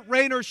there,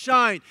 rain or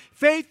shine.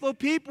 Faithful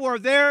people are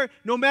there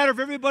no matter if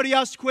everybody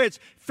else quits.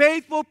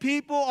 Faithful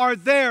people are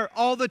there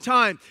all the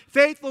time.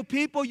 Faithful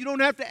people, you don't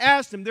have to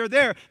ask them. They're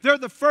there. They're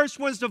the first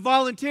ones to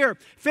volunteer.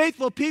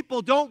 Faithful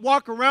people don't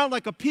walk around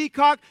like a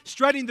peacock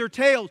strutting their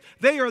tails.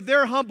 They are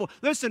there humble.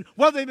 Listen,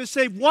 whether they've been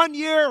saved 1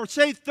 year or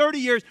saved 30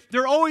 years,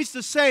 they're always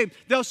the same.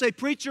 They'll say,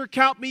 preacher,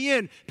 count me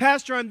in.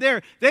 Pastor, I'm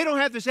there. They don't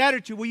have this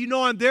attitude, well, you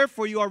know I'm there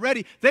for you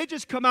already. They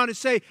just come out and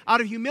say,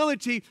 out of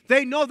humility,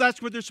 they know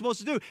that's what they're supposed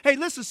to do. Hey,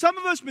 listen, some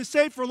of us have been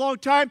saved for a long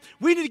time.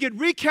 We need to get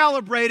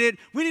recalibrated.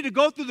 We need to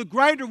go through the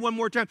grinder one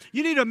more time.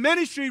 You need a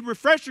ministry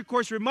refresher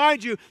course to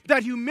remind you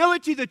that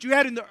humility that you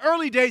had in the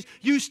early days,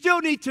 you still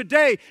need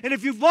today. And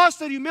if you've lost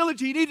that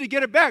humility, you need to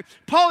get it back.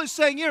 Paul is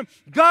saying here,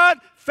 God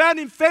found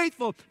him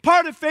faithful.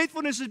 Part of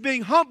faithfulness is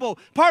being humble.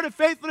 Part of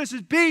faithfulness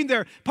is being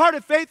there. Part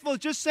of faithfulness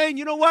is just saying,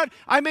 you know what?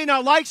 I may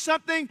not like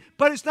something,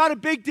 but it's not a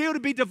big deal to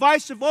be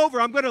divisive over.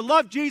 I'm going to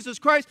love Jesus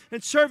Christ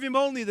and serve him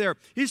only there.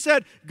 He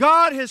said,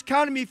 God has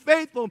counted me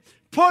faithful,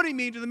 putting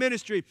me into the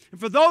ministry. And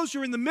for those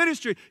who are in the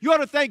ministry, you ought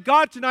to thank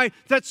God tonight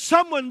that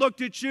someone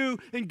looked at you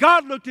and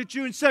God looked at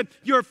you and said,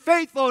 you're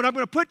faithful and I'm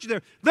going to put you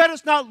there. Let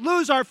us not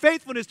lose our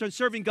faithfulness to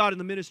serving God in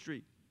the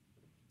ministry.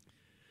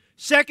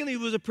 Secondly, it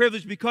was a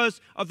privilege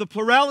because of the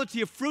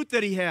plurality of fruit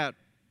that he had.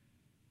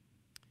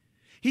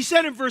 He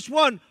said in verse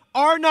 1,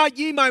 are not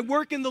ye my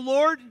work in the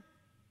Lord?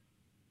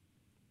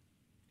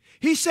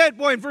 He said,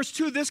 boy, in verse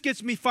 2, this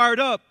gets me fired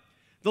up.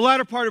 The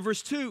latter part of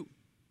verse 2.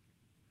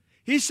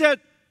 He said,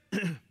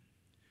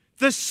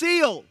 the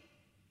seal,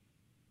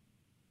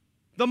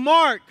 the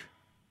mark,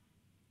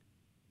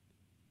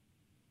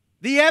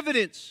 the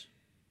evidence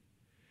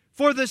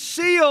for the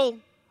seal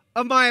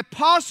of my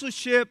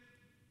apostleship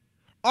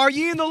are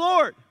ye in the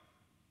Lord.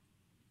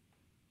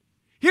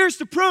 Here's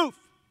the proof.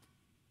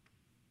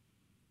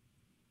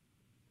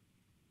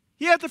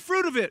 He had the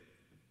fruit of it.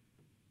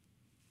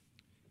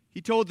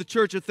 He told the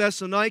church at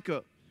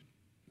Thessalonica,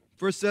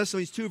 1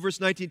 Thessalonians 2, verse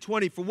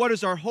 19-20, for what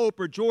is our hope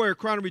or joy or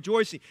crown of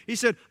rejoicing? He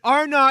said,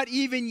 are not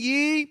even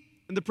ye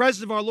in the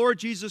presence of our Lord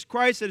Jesus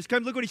Christ that has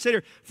come. Look what he said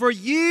here. For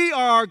ye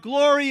are our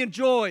glory and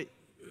joy.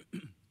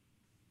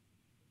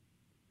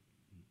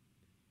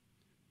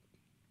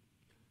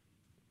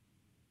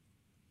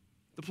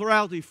 The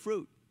plurality of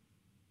fruit.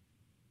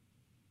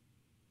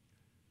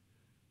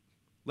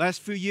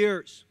 Last few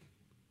years,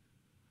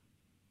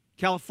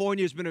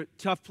 California has been a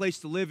tough place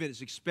to live in.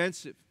 It's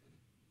expensive.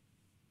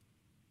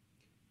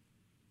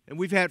 And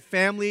we've had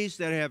families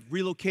that have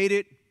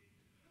relocated.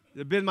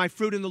 They've been my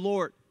fruit in the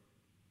Lord.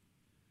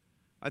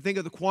 I think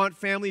of the Quant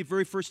family, the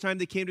very first time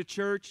they came to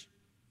church.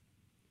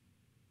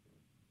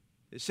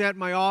 They sat in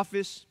my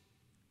office.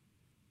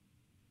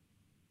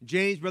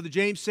 Brother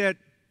James said,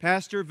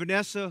 Pastor,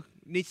 Vanessa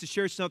needs to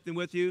share something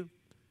with you.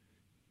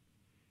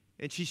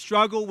 And she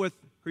struggled with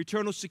her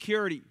eternal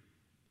security.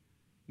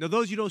 Now,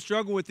 those who don't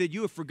struggle with it,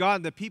 you have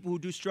forgotten that people who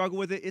do struggle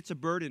with it, it's a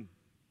burden.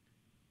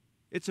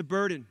 It's a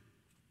burden.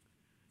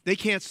 They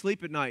can't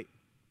sleep at night.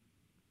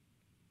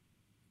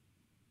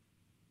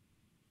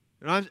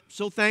 And I'm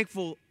so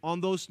thankful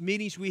on those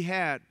meetings we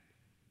had.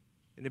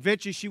 And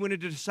eventually she went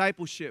into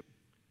discipleship.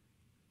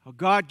 How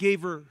God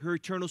gave her her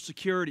eternal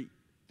security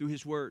through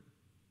His Word.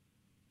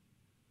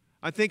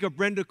 I think of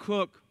Brenda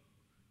Cook.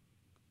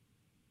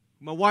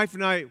 My wife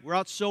and I were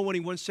out soul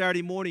winning one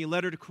Saturday morning and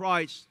led her to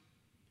Christ.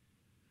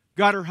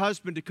 Got her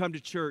husband to come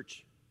to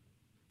church.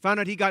 Found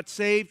out he got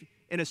saved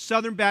in a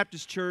Southern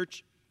Baptist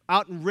church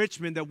out in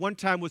Richmond that one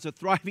time was a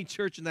thriving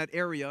church in that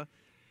area.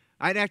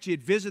 I'd actually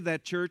had visited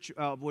that church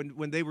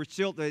when they were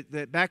still,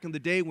 back in the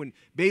day when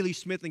Bailey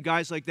Smith and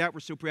guys like that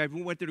were still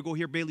preaching. I went there to go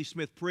hear Bailey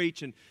Smith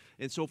preach and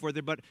so forth.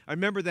 But I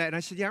remember that, and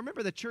I said, yeah, I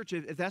remember that church,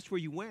 if that's where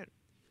you went.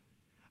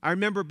 I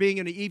remember being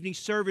in an evening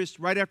service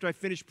right after I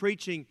finished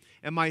preaching,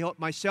 and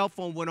my cell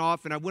phone went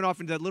off, and I went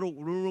off into that little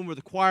room where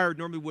the choir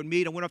normally would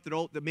meet. I went up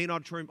to the main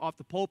auditorium off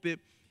the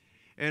pulpit,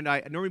 and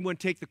I normally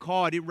wouldn't take the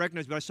call. I didn't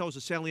recognize it, but I saw it was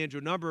a San Leandro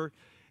number,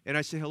 and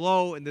I said,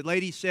 hello, and the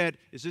lady said,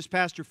 is this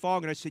Pastor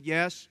Fogg? And I said,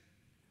 yes.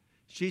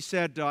 She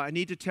said, I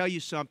need to tell you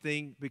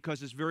something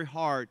because it's very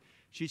hard.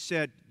 She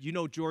said, you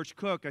know George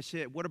Cook? I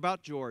said, what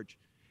about George?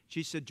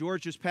 She said,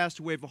 George just passed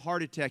away of a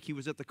heart attack. He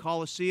was at the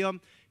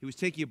Coliseum. He was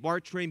taking a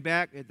BART train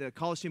back at the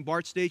Coliseum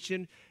BART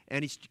station,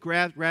 and he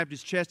grabbed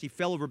his chest. He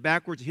fell over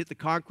backwards and hit the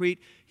concrete.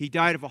 He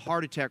died of a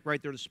heart attack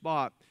right there on the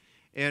spot.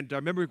 And I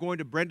remember going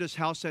to Brenda's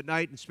house that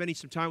night and spending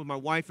some time with my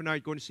wife and I,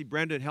 going to see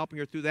Brenda and helping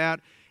her through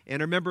that.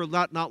 And I remember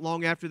not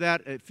long after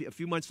that, a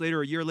few months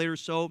later, a year later or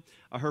so,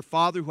 her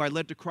father, who I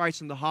led to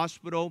Christ in the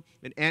hospital,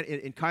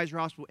 in Kaiser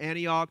Hospital,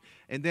 Antioch,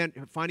 and then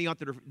finding out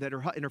that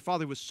her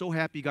father was so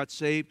happy he got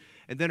saved.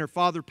 And then her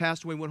father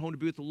passed away and went home to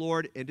be with the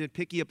Lord, and then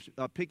picking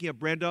up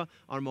Brenda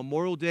on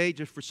Memorial Day.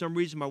 Just for some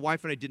reason, my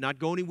wife and I did not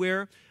go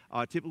anywhere.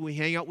 Typically, we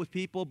hang out with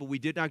people, but we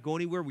did not go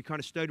anywhere. We kind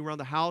of stayed around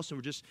the house, and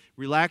we're just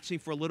relaxing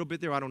for a little bit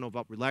there. I don't know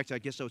about relaxing. I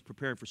guess I was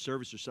preparing for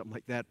service or something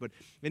like that. But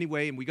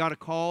anyway, and we got a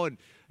call, and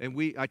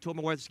I told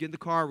my wife, let's get in the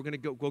car. We're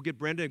going to go get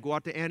Brenda and go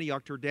out to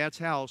Antioch to her dad's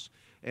house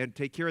and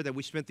take care of that.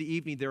 We spent the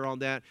evening there on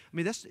that. I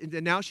mean,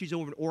 and now she's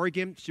over in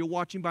Oregon, still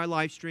watching by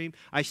live stream.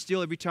 I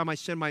still, every time I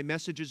send my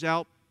messages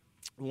out,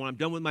 when I'm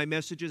done with my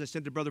messages, I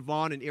send to Brother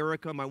Vaughn and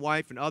Erica, my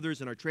wife, and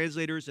others, and our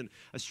translators, and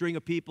a string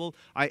of people.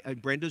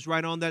 Brenda's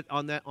right on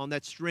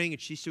that string,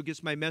 and she still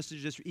gets my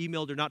messages. Just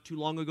emailed her not too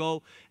long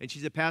ago, and she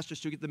said, Pastor,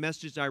 still get the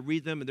messages. I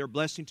read them, and they're a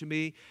blessing to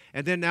me.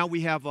 And then now we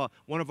have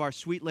one of our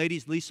sweet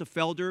ladies, Lisa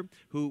Felder,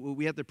 who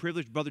we had the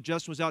privilege. Brother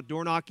Justin was out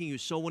door knocking. He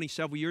was soul winning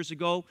several years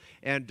ago,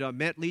 and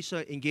met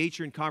Lisa, engaged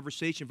her in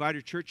conversation, invited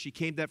her to church. She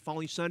came that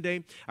following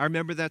Sunday. I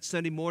remember that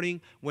Sunday morning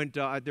when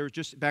they were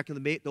just back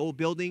in the old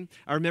building.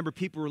 I remember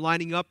people were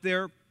lining up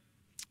there.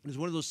 It was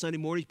one of those Sunday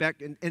mornings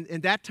back,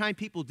 and that time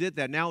people did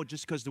that. Now,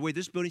 just because the way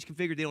this building's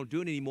configured, they don't do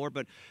it anymore,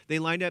 but they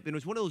lined up, and it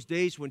was one of those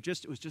days when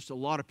it was just a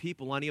lot of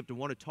people lining up to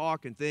want to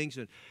talk and things,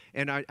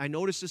 and I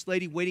noticed this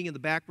lady waiting in the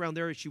background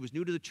there, and she was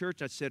new to the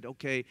church. I said,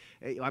 okay,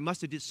 I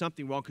must have did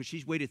something wrong, because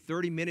she's waited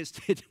 30 minutes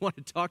to want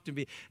to talk to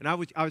me, and I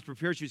was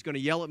prepared she was going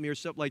to yell at me or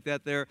something like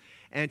that there,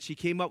 and she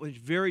came up with a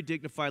very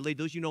dignified lady.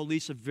 Those of you know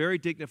Lisa, very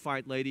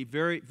dignified lady,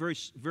 very, very,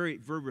 very,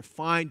 very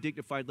refined,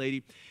 dignified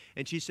lady.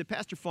 And she said,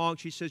 Pastor Fong,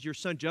 she says, your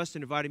son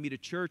Justin invited me to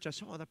church. I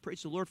said, oh,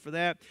 praise the Lord for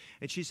that.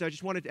 And she said, I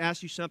just wanted to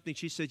ask you something.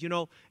 She said,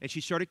 and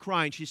she started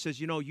crying. She says,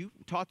 you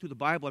taught through the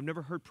Bible. I've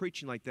never heard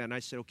preaching like that. And I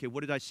said, okay,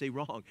 what did I say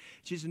wrong?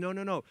 She said,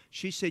 no.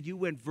 She said, you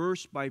went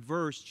verse by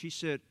verse. She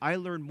said, I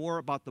learned more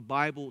about the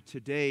Bible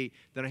today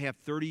than I have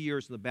 30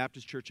 years in the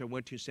Baptist church I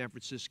went to in San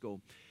Francisco.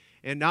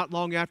 And not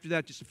long after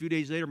that, just a few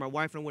days later, my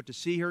wife and I went to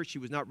see her. She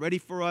was not ready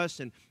for us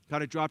and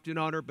kind of dropped in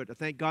on her, but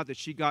thank God that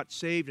she got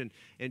saved. And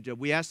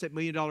we asked that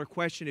 $1,000,000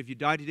 question, if you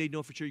die today,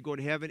 know for sure you're going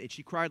to heaven. And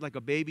she cried like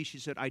a baby. She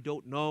said, I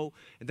don't know.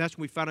 And that's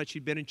when we found out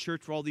she'd been in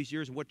church for all these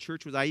years and what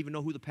church was. I even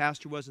know who the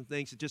pastor was and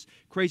things. It's just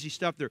crazy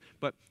stuff there.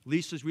 But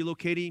Lisa's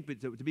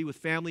relocating to be with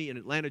family in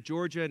Atlanta,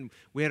 Georgia. And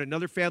we had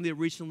another family that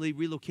recently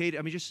relocated.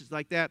 I mean, just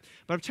like that.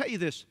 But I'll tell you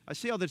this. I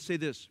say all that to say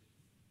this.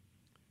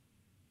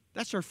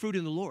 That's our fruit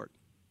in the Lord.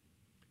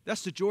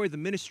 That's the joy of the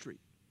ministry.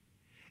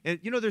 And,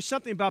 you know, there's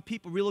something about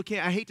people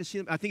relocating. I hate to see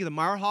them. I think of the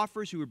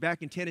Meyerhoffers who were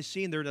back in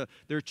Tennessee, and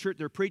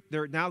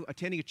they're now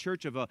attending a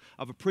church of a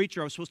preacher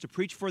I was supposed to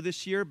preach for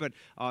this year, but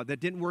that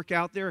didn't work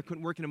out there. I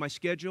couldn't work into my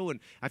schedule. And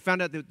I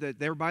found out that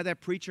they were by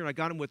that preacher, and I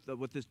got him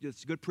with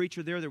this good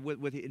preacher there. They're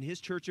in his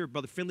church there,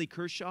 Brother Finley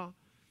Kershaw.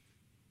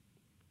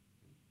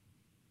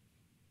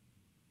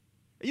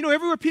 You know,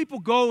 everywhere people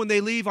go when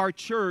they leave our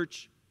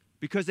church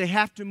because they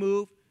have to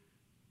move,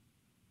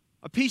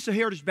 a piece of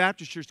Heritage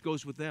Baptist Church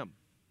goes with them.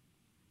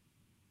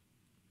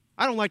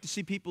 I don't like to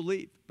see people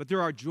leave, but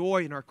they're our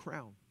joy and our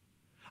crown.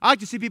 I like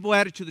to see people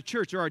added to the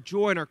church. They're our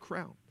joy and our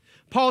crown.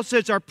 Paul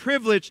says it's our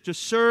privilege to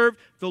serve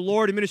the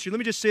Lord in ministry. Let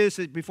me just say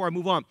this before I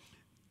move on.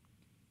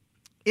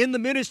 In the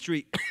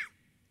ministry,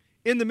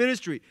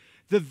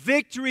 the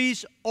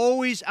victories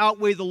always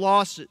outweigh the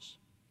losses.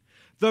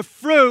 The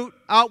fruit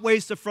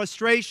outweighs the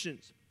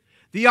frustrations.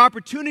 The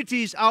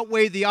opportunities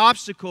outweigh the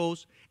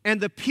obstacles, and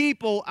the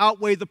people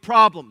outweigh the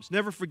problems.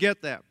 Never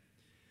forget that.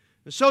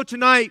 And so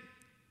tonight,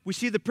 we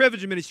see the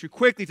privilege of ministry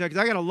quickly because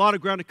I got a lot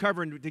of ground to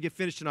cover and to get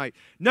finished tonight.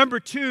 Number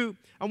two,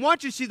 I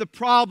want you to see the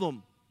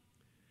problem.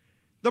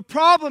 The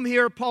problem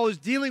here Paul is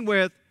dealing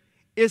with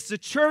is the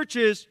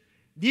churches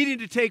needing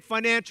to take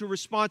financial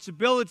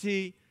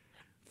responsibility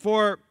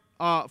for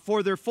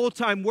their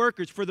full-time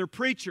workers, for their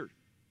preacher.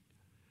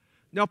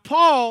 Now,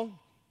 Paul,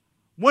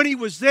 when he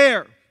was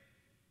there,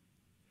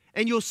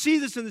 and you'll see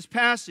this in this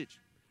passage,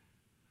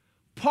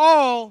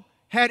 Paul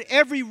had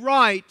every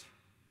right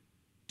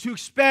to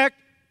expect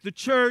the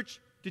church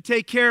to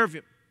take care of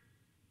him.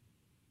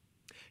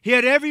 He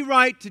had every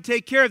right to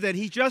take care of that.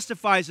 He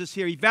justifies us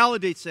here. He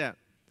validates that.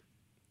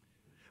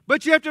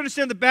 But you have to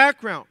understand the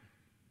background.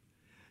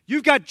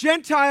 You've got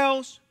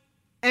Gentiles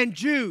and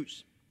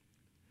Jews.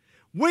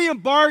 William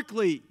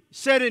Barclay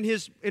said in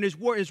his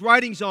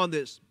writings on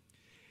this,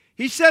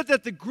 he said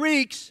that the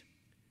Greeks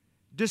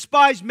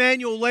despised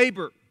manual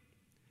labor.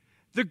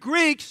 The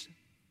Greeks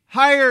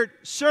hired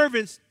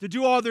servants to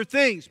do all their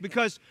things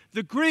because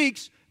the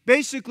Greeks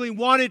basically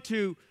wanted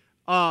to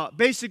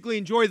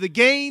enjoy the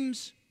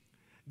games.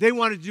 They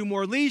wanted to do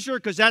more leisure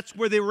because that's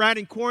where they were at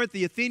in Corinth.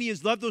 The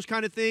Athenians loved those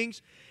kind of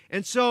things.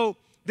 And so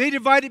they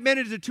divided men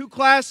into two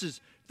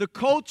classes, the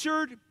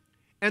cultured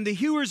and the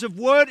hewers of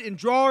wood and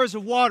drawers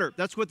of water.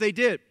 That's what they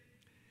did.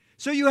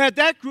 So you had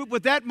that group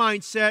with that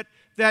mindset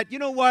that, you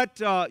know what,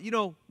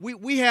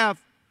 we have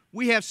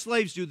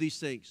slaves do these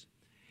things.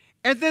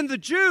 And then the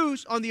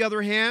Jews, on the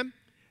other hand,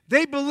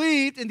 they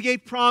believed and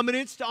gave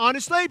prominence to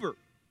honest labor.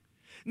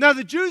 Now,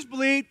 the Jews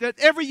believed that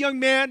every young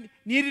man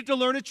needed to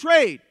learn a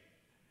trade.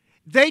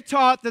 They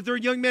taught that their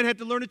young men had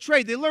to learn a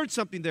trade. They learned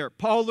something there.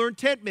 Paul learned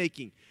tent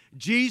making.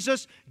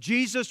 Jesus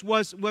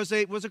was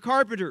a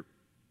carpenter.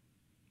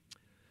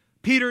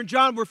 Peter and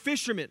John were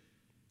fishermen.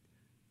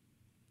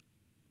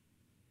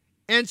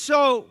 And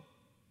so,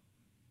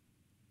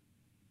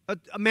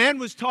 a man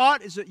was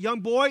taught as a young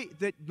boy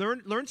that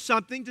learn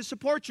something to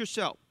support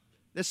yourself.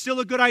 That's still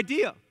a good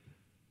idea.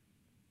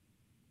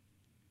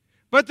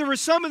 But there were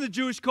some in the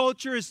Jewish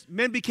culture, as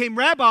men became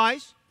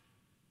rabbis,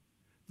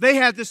 they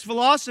had this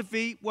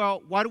philosophy,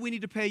 well, why do we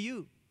need to pay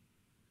you?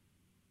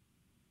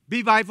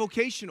 Be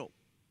bivocational.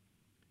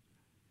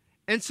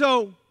 And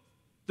so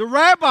the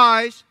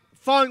rabbis,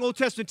 following Old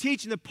Testament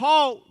teaching that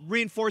Paul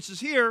reinforces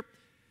here,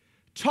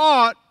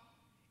 taught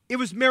it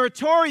was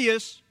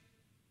meritorious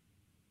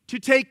to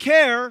take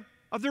care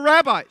of the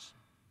rabbis.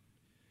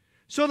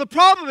 So the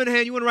problem at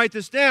hand, you want to write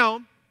this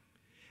down,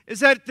 is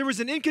that there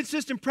was an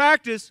inconsistent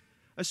practice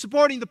of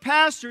supporting the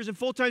pastors and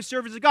full-time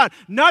servants of God,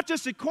 not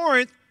just at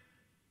Corinth,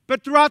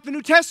 but throughout the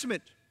New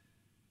Testament.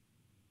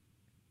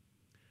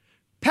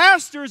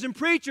 Pastors and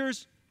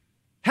preachers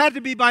had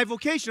to be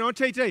bivocational. I want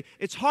to tell you today,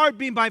 it's hard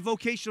being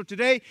bivocational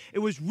today. It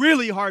was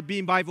really hard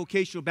being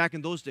bivocational back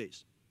in those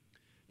days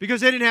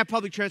because they didn't have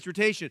public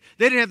transportation.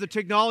 They didn't have the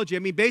technology. I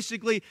mean,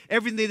 basically,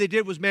 everything they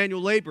did was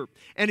manual labor.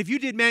 And if you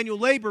did manual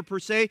labor, per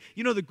se,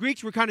 you know, the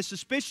Greeks were kind of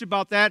suspicious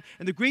about that,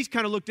 and the Greeks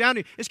kind of looked down.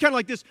 It's kind of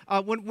like this.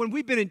 When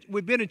we've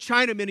been in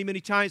China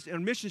many times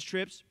on missions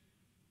trips,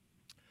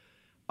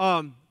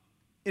 and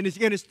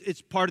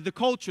it's part of the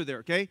culture there,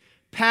 okay?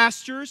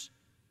 Pastors,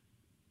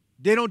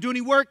 they don't do any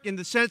work in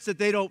the sense that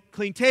they don't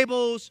clean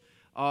tables.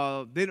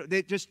 They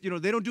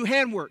don't do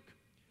handwork.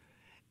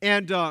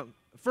 And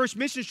first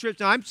mission trips.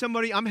 Now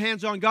I'm a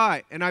hands-on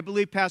guy, and I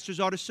believe pastors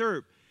ought to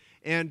serve.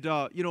 And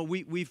I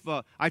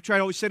try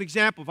to always set an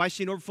example. If I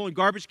see an overflowing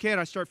garbage can,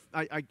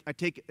 I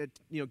take it,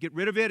 get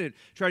rid of it and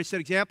try to set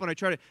an example.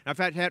 And I've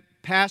had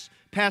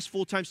past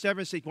full-time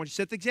servants say, "Why don't you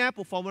set the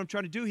example? Follow what I'm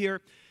trying to do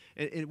here."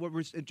 And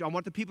I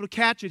want the people to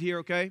catch it here,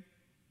 okay?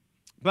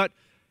 But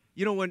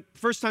when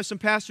first time some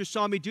pastors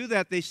saw me do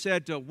that, they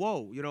said,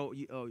 "Whoa,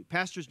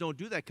 pastors don't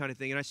do that kind of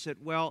thing." And I said,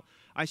 "Well,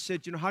 how are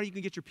you going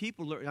to get your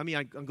people? I mean,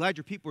 I'm glad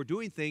your people are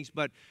doing things,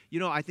 but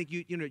I think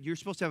you're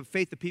supposed to have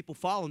faith that people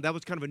follow." And that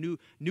was kind of a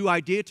new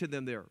idea to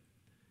them there.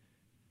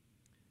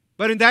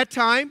 But in that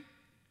time,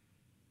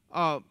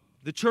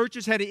 the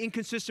churches had an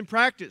inconsistent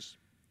practice,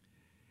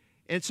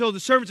 and so the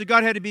servants of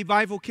God had to be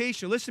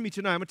bivocational. Listen to me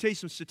tonight. I'm going to tell you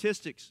some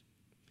statistics.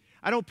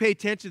 I don't pay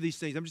attention to these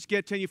things. I'm just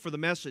telling you for the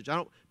message. I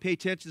don't pay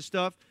attention to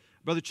stuff.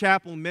 Brother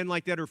Chappell and men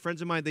like that are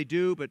friends of mine. They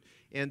do,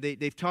 and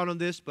they've taught on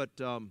this. But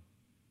there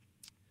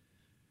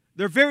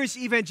are various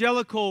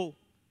evangelical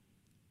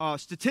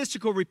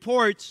statistical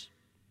reports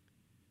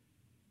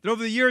that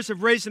over the years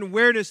have raised an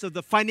awareness of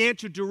the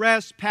financial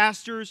duress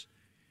pastors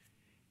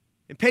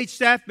and paid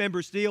staff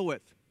members deal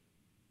with.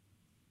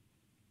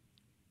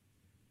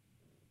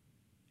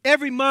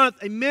 Every month,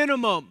 a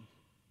minimum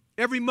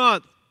of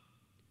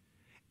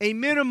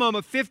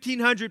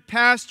 1,500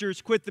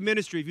 pastors quit the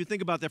ministry. If you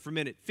think about that for a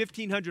minute,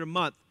 1,500 a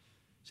month.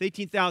 It's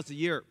 18,000 a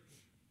year.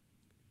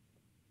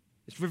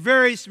 It's for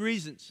various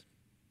reasons.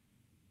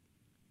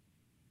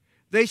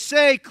 They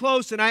say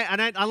close, and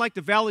I like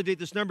to validate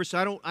this number,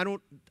 so I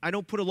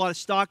don't put a lot of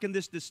stock in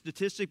this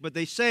statistic, but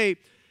they say,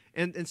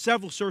 and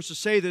several sources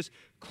say this,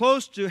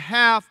 close to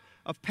half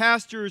of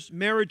pastors'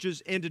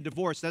 marriages end in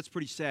divorce. That's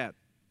pretty sad.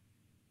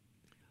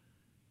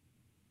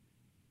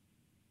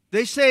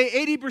 They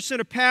say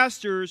 80% of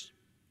pastors,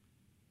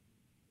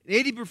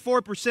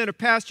 84% of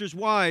pastors'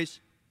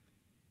 wives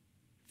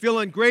feel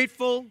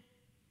ungrateful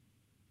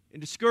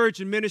and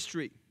discouraged in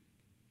ministry.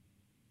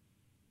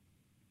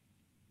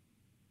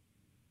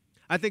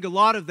 I think a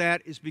lot of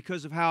that is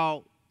because of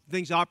how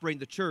things operate in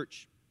the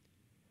church.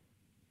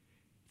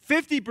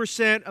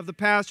 50% of the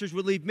pastors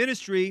would leave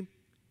ministry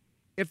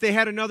if they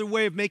had another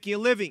way of making a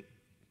living.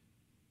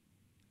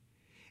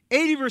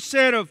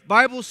 80% of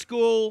Bible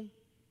school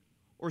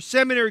or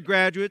seminary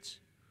graduates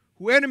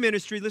who enter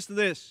ministry, listen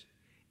to this,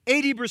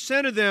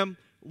 80% of them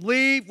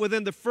leave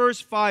within the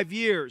first 5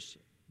 years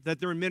that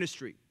they're in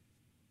ministry.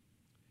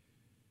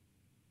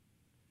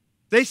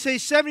 They say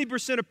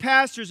 70% of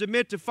pastors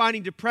admit to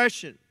finding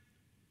depression.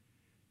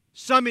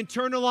 Some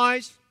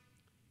internalize,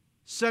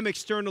 some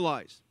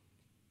externalize.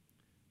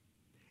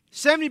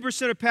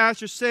 70% of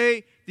pastors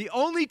say the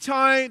only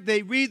time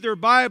they read their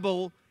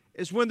Bible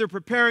is when they're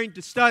preparing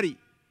to study.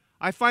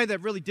 I find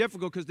that really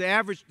difficult because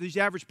these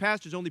average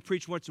pastors only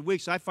preach once a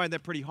week, so I find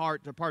that pretty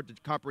hard to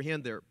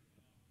comprehend there.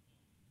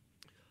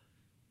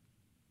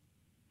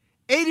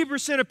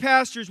 80% of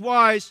pastors'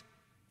 wives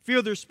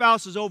feel their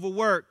spouse is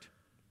overworked.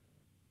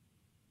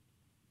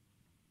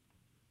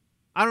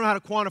 I don't know how to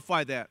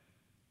quantify that.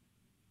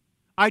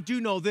 I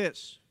do know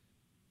this.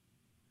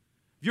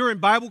 If you're in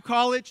Bible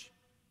college,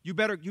 you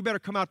better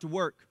come out to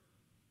work.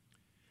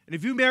 And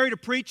if you married a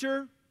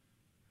preacher,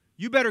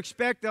 you better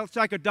expect that's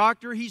like a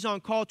doctor. He's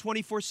on call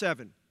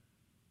 24/7.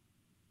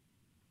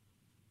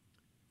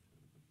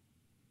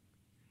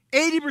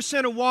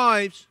 80% of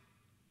wives,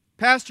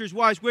 pastors'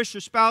 wives, wish their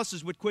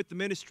spouses would quit the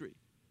ministry.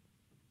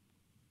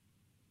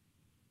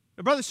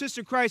 Now, brothers and sisters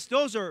in Christ,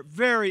 those are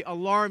very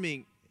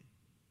alarming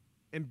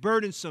and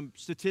burdensome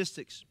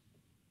statistics.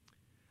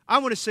 I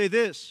want to say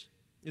this,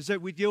 is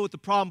that we deal with the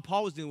problem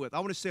Paul was dealing with. I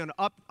want to say on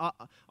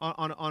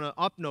an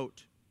up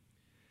note.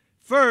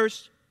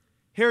 First,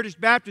 Heritage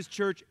Baptist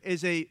Church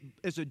is a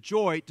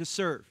joy to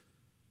serve.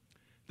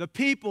 The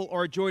people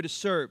are a joy to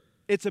serve.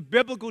 It's a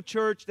biblical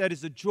church that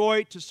is a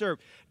joy to serve.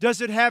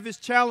 Does it have its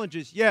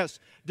challenges? Yes.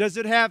 Does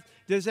it have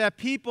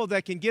people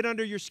that can get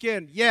under your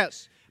skin?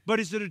 Yes. But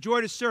is it a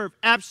joy to serve?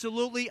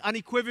 Absolutely,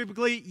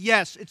 unequivocally,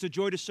 yes, it's a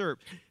joy to serve.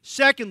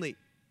 Secondly,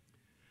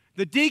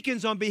 the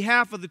deacons on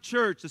behalf of the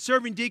church, the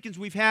serving deacons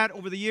we've had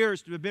over the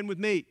years that have been with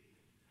me,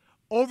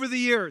 over the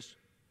years,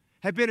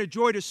 have been a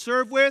joy to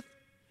serve with.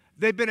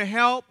 They've been a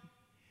help,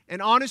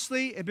 and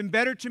honestly, have been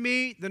better to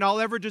me than I'll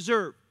ever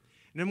deserve.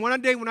 And then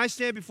one day when I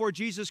stand before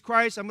Jesus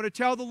Christ, I'm going to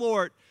tell the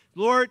Lord,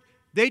 Lord,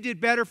 they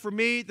did better for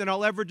me than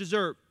I'll ever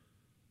deserve.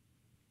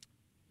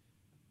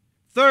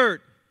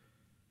 Third,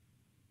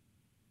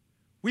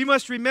 we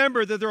must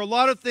remember that there are a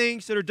lot of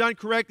things that are done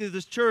correctly in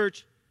this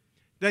church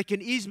that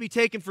can easily be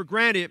taken for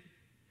granted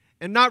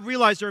and not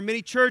realize there are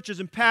many churches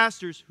and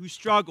pastors who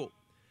struggle.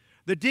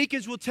 The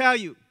deacons will tell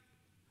you,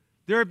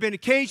 there have been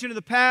occasions in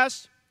the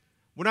past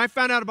when I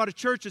found out about a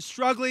church that's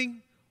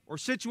struggling or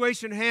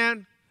situation at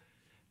hand.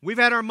 We've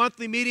had our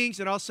monthly meetings,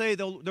 and I'll say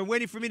they're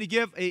waiting for me to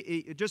give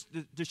just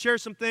to share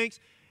some things.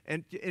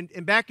 And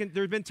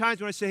there have been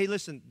times when I say, hey,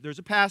 listen, there's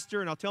a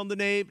pastor, and I'll tell him the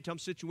name, tell him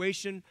the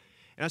situation.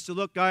 And I said,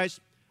 look, guys,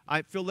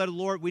 I feel led of the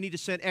Lord, we need to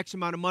send X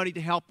amount of money to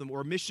help them,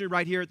 or a missionary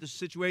right here at this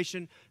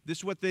situation. This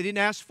is what they didn't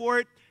ask for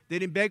it, they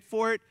didn't beg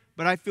for it,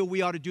 but I feel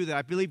we ought to do that.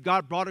 I believe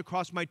God brought it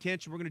across my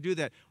attention. We're going to do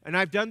that. And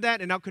I've done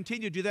that, and I'll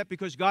continue to do that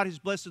because God has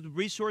blessed us with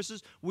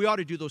resources. We ought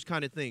to do those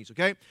kind of things,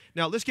 okay?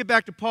 Now, let's get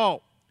back to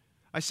Paul.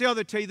 I say all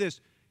that to tell you this.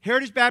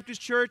 Heritage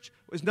Baptist Church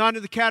was not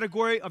in the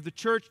category of the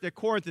church that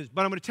Corinth is,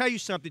 but I'm going to tell you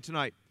something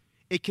tonight.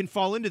 It can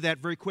fall into that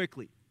very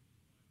quickly.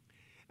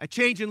 A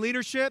change in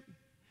leadership,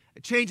 a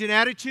change in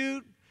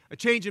attitude, a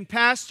change in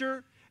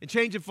pastor, a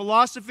change in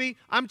philosophy.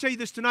 I'm going to tell you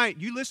this tonight.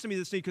 You listen to me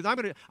this thing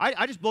because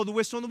I just blow the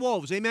whistle on the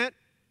wolves. Amen?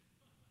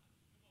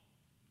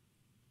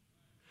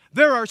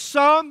 There are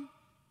some,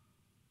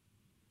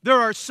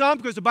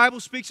 because the Bible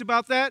speaks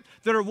about that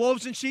are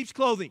wolves in sheep's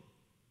clothing.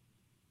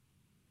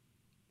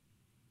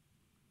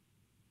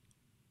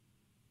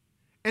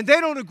 And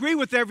they don't agree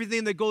with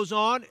everything that goes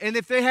on, and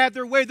if they have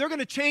their way, they're going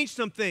to change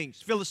some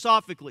things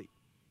philosophically.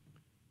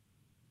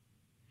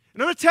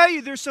 And I'm going to tell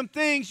you, there's some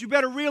things you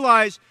better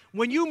realize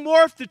when you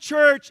morph the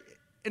church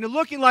into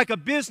looking like a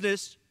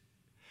business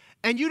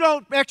and you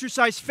don't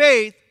exercise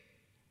faith,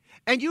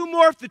 and you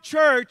morph the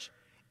church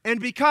and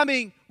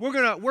becoming, we're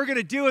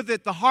gonna deal with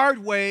it the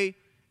hard way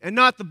and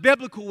not the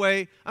biblical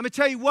way, I'm going to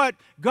tell you what,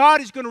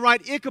 God is going to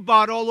write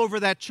Ichabod all over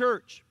that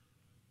church.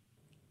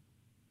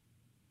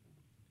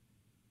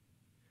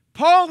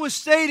 Paul was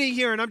stating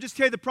here, and I'm just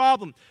telling you the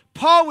problem.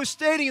 Paul was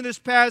stating in this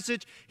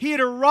passage, he had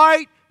a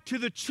right to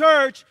the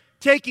church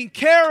taking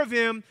care of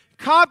him,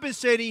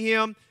 compensating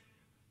him,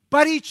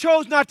 but he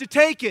chose not to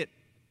take it.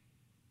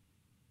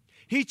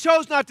 He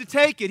chose not to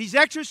take it. He's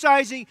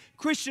exercising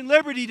Christian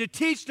liberty to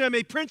teach them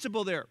a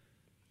principle there.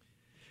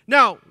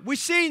 Now, we've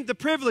seen the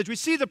privilege. We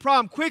see the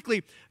problem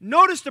quickly.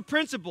 Notice the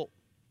principle.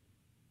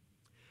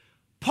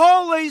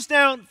 Paul lays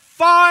down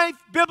 5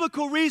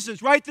 biblical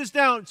reasons. Write this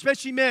down,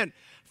 especially men.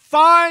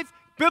 5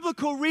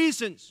 biblical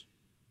reasons.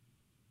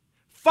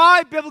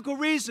 5 biblical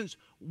reasons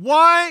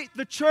why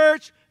the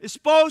church is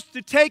supposed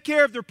to take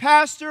care of their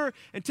pastor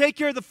and take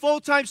care of the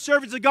full-time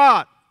servants of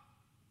God.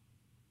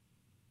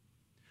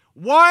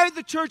 Why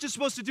the church is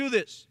supposed to do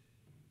this.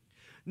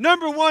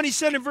 Number 1, he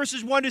said in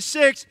verses 1 to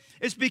 6,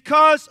 is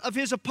because of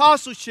his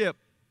apostleship.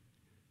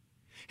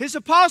 His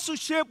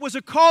apostleship was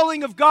a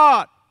calling of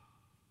God.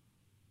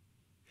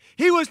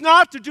 He was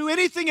not to do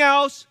anything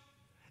else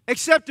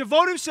except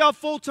devote himself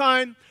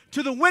full-time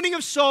to the winning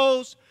of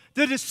souls,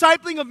 the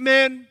discipling of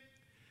men,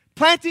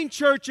 planting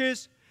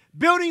churches,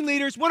 building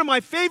leaders. One of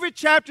my favorite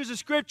chapters of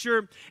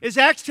Scripture is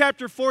Acts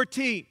chapter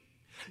 14.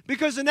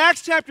 Because in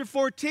Acts chapter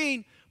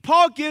 14,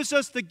 Paul gives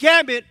us the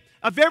gamut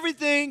of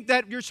everything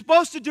that you're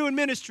supposed to do in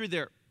ministry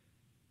there.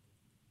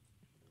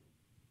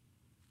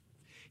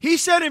 He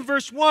said in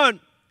verse 1,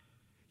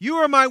 you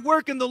are my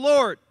work in the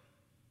Lord.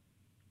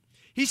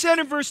 He said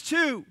in verse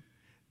 2,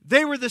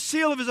 they were the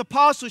seal of his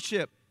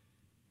apostleship.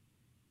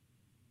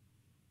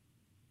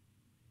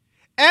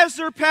 As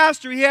their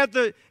pastor,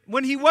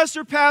 when he was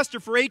their pastor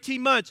for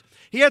 18 months,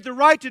 he had the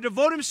right to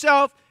devote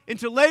himself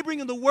into laboring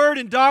in the word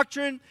and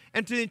doctrine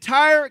and to the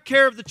entire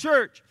care of the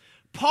church.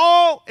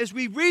 Paul, as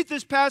we read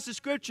this passage of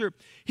Scripture,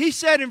 he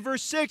said in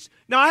verse 6,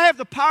 now I have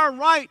the power and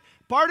right,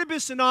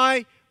 Barnabas and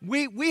I,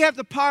 we have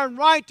the power and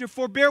right to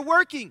forbear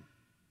working.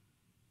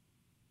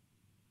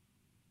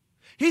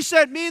 He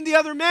said, me and the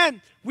other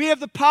men, we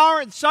have the power,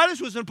 and Silas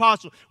was an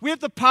apostle, we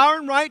have the power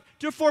and right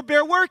to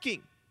forbear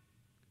working.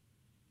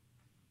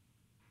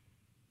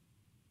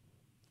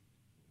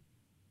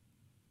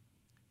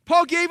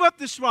 Paul gave up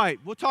this right.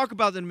 We'll talk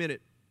about that in a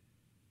minute.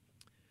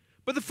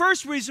 But the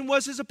first reason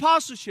was his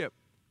apostleship.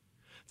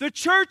 The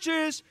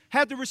churches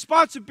had the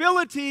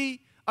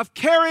responsibility of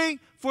caring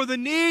for the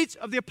needs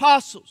of the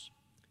apostles.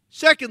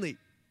 Secondly,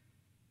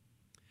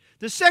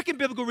 the second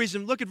biblical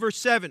reason, look at verse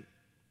 7.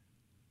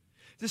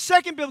 The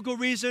second biblical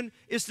reason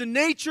is the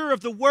nature of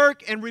the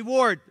work and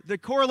reward, the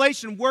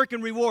correlation of work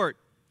and reward.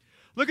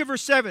 Look at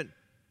verse 7.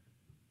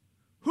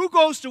 Who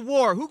goes to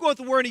war? Who goes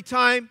to war any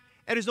time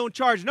at his own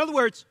charge? In other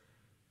words,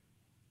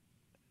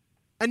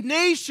 a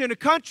nation, a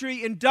country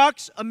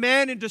inducts a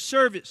man into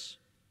service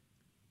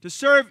to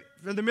serve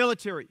in the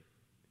military.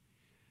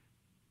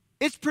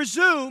 It's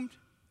presumed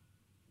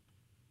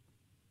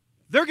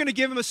they're going to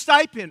give him a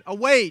stipend, a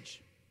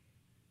wage.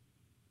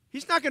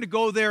 He's not going to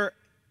go there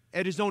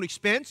at his own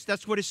expense.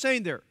 That's what it's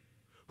saying there.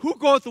 Who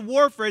goeth to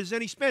warfare at his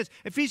own expense?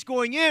 If he's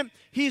going in,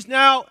 he's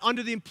now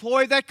under the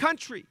employ of that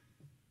country.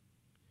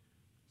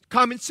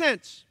 Common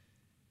sense.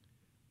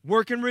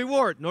 Work and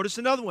reward. Notice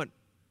another one.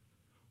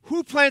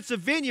 Who plants a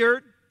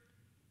vineyard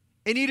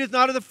and eateth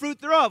not of the fruit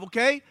thereof?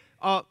 Okay?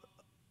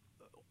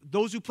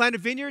 Those who plant a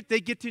vineyard, they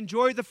get to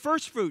enjoy the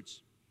first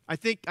fruits. I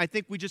think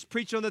we just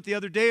preached on that the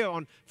other day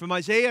from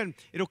Isaiah, and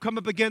it'll come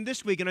up again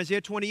this week in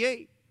Isaiah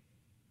 28.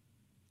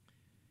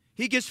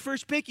 He gets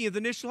first picking of the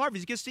initial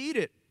harvest. He gets to eat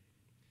it.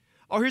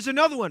 Oh, here's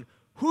another one.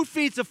 Who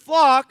feeds a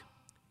flock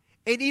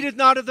and eateth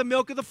not of the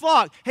milk of the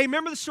flock? Hey,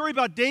 remember the story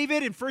about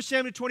David in 1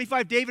 Samuel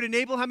 25, David and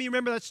Abel? How many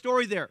remember that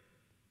story there?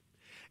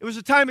 It was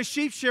a time of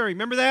sheep shearing.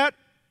 Remember that?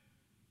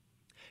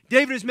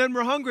 David and his men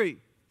were hungry.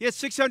 He had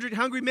 600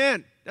 hungry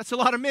men. That's a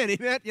lot of men,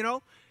 amen, you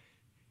know?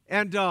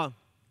 And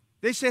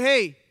they say,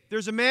 hey,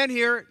 there's a man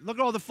here. Look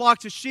at all the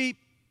flocks of sheep.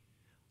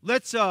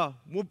 Let's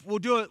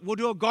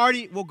we'll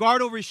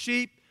guard over his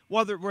sheep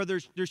while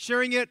they're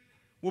shearing it.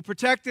 We'll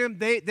protect them.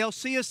 They'll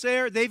see us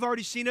there. They've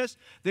already seen us.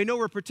 They know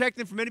we're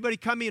protecting them from anybody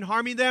coming and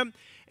harming them.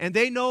 And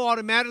they know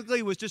automatically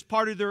it was just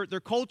part of their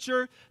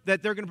culture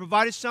that they're going to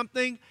provide us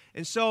something.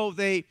 And so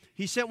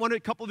he sent a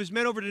couple of his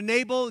men over to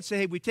Nabal and said,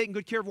 hey, we've taken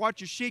good care of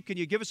your sheep. Can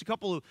you give us a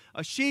couple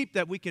of sheep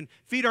that we can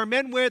feed our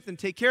men with and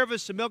take care of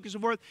us, some milk and so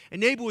forth? And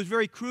Nabal was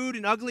very crude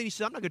and ugly. And he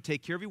said, I'm not going to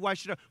take care of you. Why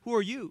should I? Who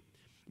are you?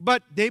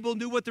 But Nabal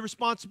knew what the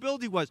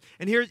responsibility was.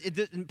 And here,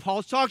 and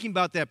Paul's talking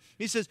about that.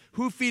 He says,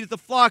 who feedeth the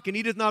flock and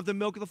eateth not of the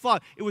milk of the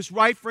flock? It was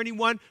right for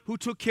anyone who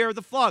took care of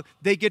the flock.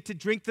 They get to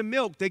drink the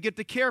milk. They get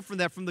to care for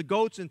that from the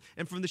goats and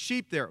from the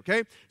sheep there,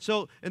 okay?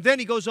 So, and then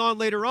he goes on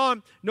later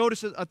on.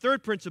 Notice a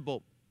third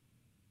principle.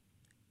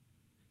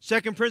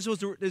 Second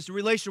principle is the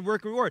relation of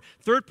work and reward.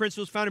 Third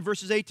principle is found in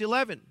verses 8 to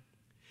 11.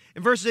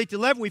 In verses 8 to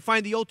 11, we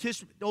find the Old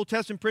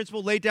Testament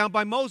principle laid down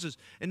by Moses.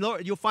 And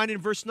you'll find it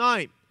in verse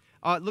 9.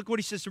 Look what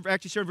he says,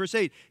 actually starting in verse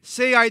 8.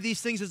 Say I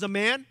these things as a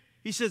man?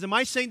 He says, am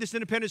I saying this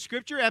independent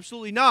scripture?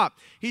 Absolutely not.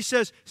 He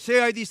says,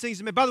 say I these things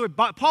as a man. By the way,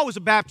 Paul was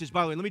a Baptist,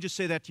 by the way. Let me just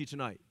say that to you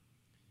tonight.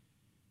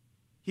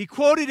 He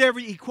quoted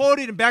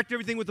and backed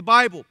everything with the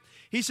Bible.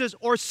 He says,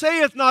 or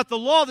saith not the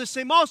law the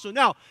same also.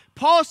 Now,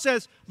 Paul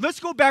says, let's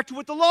go back to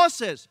what the law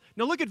says.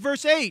 Now look at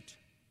verse 8.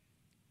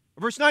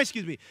 Verse 9,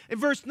 excuse me. In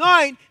verse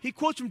 9, he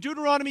quotes from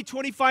Deuteronomy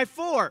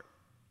 25:4.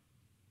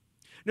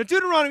 Now,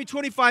 Deuteronomy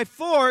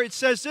 25:4, it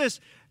says this,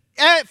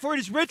 for it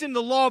is written in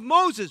the law of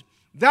Moses,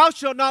 thou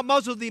shalt not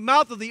muzzle the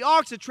mouth of the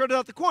ox that treadeth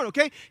out the corn.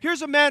 Okay?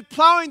 Here's a man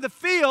plowing the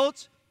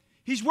fields.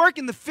 He's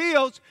working the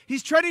fields.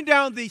 He's treading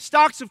down the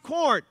stalks of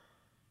corn.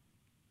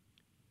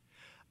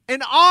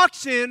 An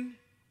oxen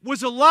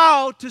was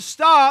allowed to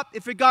stop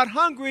if it got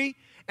hungry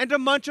and to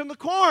munch on the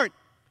corn.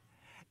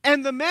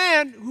 And the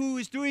man who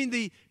is doing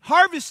the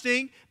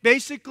harvesting,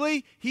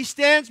 basically, he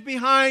stands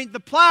behind the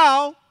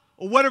plow,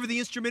 or whatever the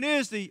instrument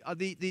is, the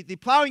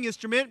plowing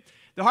instrument,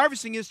 the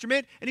harvesting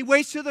instrument, and he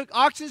waits till the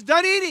oxen's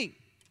done eating.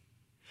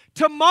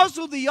 To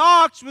muzzle the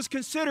ox was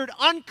considered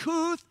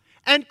uncouth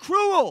and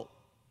cruel.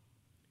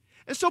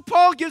 And so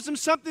Paul gives them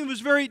something that was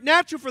very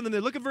natural for them.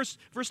 Look at verse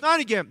 9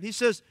 again. He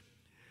says,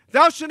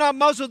 thou shalt not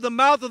muzzle the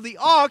mouth of the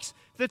ox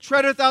that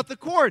treadeth out the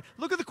corn.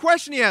 Look at the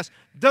question he asks.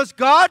 Does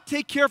God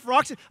take care for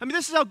oxen? I mean,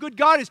 this is how good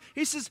God is.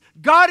 He says,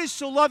 God is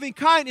so loving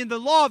kind. In the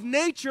law of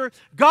nature,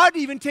 God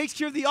even takes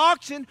care of the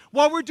oxen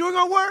while we're doing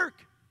our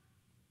work.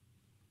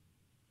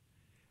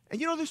 And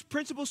you know this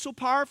principle is so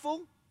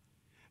powerful?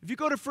 If you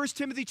go to 1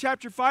 Timothy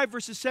chapter 5,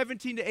 verses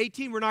 17 to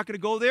 18, we're not going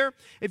to go there.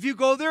 If you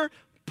go there,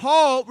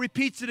 Paul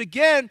repeats it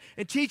again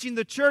in teaching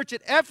the church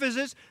at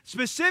Ephesus,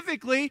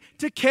 specifically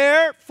to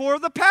care for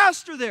the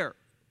pastor there.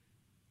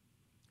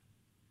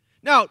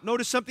 Now,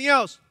 notice something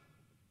else.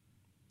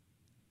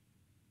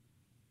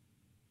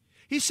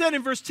 He said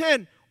in verse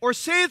 10, or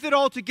saith it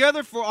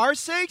altogether for our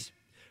sakes?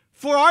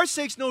 For our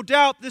sakes, no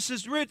doubt, this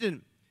is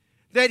written,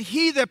 that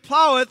he that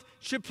ploweth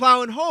should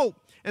plow in hope,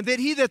 and that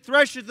he that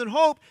thresheth in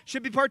hope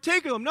should be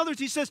partaker of them. In other words,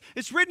 he says,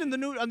 it's written in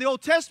the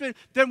Old Testament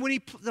that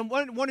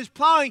when one is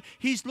plowing,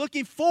 he's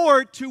looking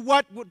forward to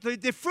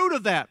the fruit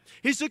of that.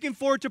 He's looking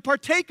forward to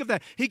partake of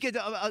that.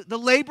 The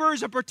laborer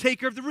is a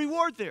partaker of the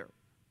reward there.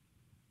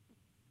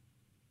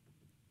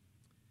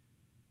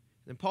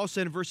 And Paul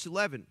said in verse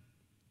 11,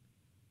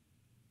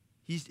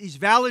 he's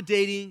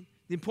validating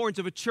the importance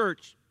of a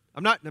church.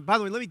 By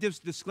the way, let me give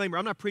a disclaimer.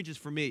 I'm not preaching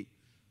for me.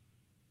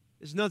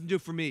 It's nothing to do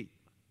for me.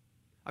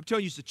 I'm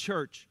telling you, it's the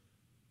church.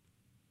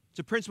 It's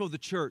a principle of the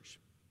church.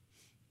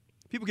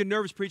 People get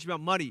nervous preaching about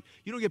money.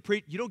 You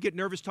don't get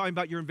nervous talking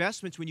about your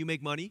investments when you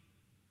make money.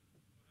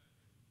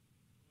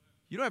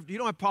 You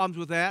don't have problems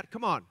with that.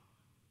 Come on.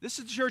 This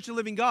is the church of the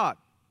living God.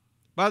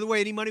 By the way,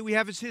 any money we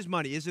have is His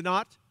money, is it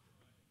not?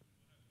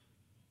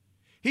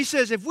 He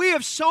says, if we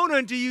have sown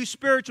unto you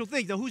spiritual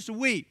things. Now, who's the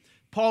we?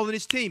 Paul and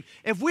his team.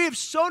 If we have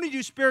sown unto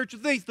you spiritual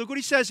things, look what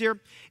he says here.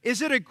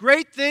 Is it a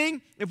great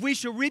thing if we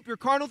shall reap your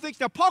carnal things?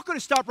 Now, Paul could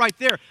have stopped right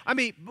there. I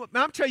mean,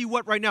 I'm telling you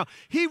what right now.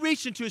 He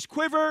reached into his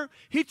quiver.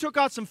 He took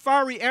out some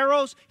fiery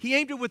arrows. He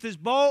aimed it with his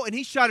bow, and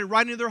he shot it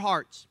right into their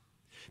hearts.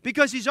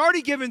 Because he's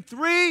already given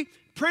 3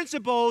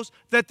 principles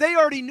that they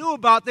already knew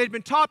about. They'd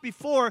been taught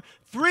before.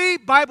 3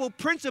 Bible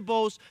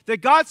principles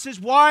that God says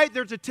why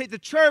the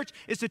church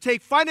is to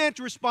take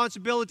financial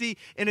responsibility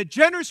in a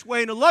generous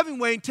way, in a loving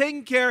way, and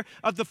taking care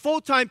of the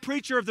full-time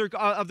preacher of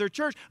their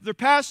church, their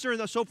pastor,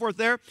 and so forth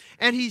there.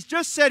 And he's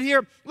just said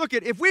here, look,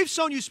 if we've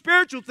sown you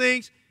spiritual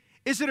things,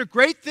 is it a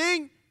great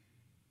thing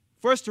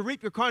for us to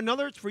reap your carnal? In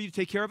other words, for you to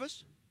take care of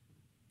us?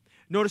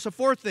 Notice a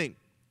fourth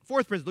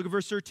principle. Look at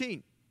verse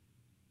 13.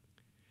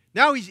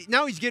 Now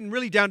he's getting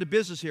really down to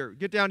business here.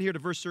 Get down here to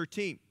verse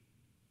 13.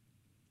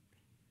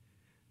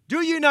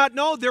 Do you not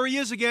know? There he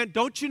is again.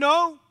 Don't you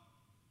know?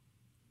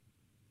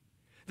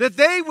 That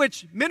they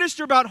which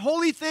minister about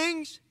holy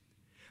things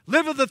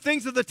live of the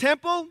things of the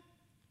temple,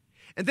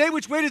 and they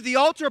which wait at the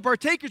altar are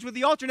partakers with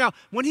the altar. Now,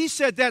 when he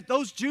said that,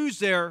 those Jews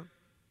there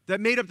that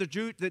made up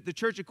the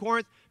church of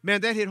Corinth, man,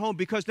 that hit home,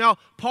 because now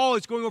Paul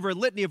is going over a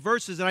litany of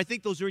verses, and I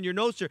think those are in your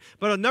notes here,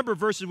 but a number of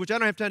verses which I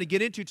don't have time to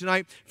get into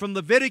tonight, from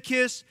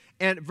Leviticus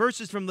and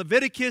verses from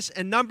Leviticus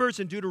and Numbers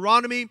and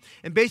Deuteronomy,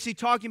 and basically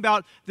talking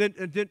about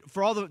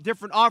for all the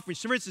different offerings.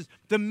 So for instance,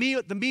 the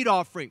meat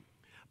offering.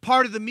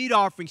 Part of the meat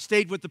offering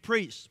stayed with the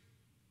priest.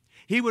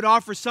 He would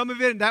offer some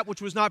of it, and that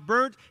which was not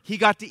burned, he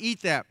got to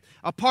eat that.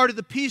 A part of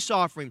the peace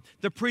offering,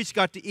 the priest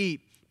got to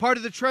eat. Part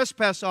of the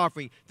trespass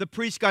offering, the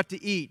priest got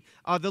to eat.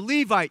 The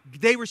Levite,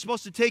 they were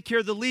supposed to take care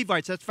of the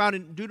Levites. That's found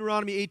in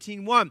Deuteronomy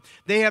 18:1.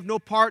 They have no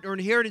part or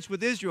inheritance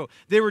with Israel.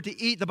 They were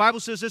to eat. The Bible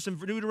says this in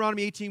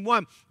Deuteronomy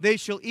 18:1. They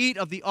shall eat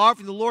of the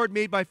offering of the Lord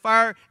made by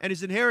fire and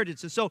his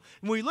inheritance. And so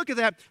when we look at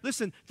that,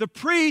 listen, the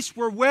priests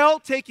were well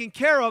taken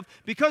care of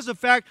because of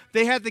the fact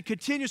they had the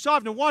continuous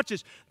offering. Now watch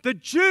this. The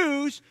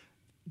Jews,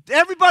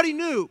 everybody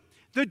knew,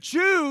 the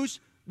Jews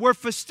were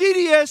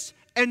fastidious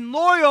and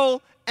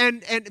loyal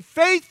and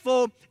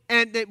faithful,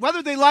 and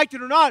whether they liked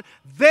it or not,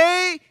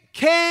 they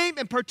came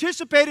and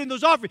participated in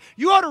those offerings.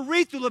 You ought to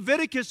read through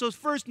Leviticus, those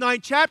first 9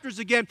 chapters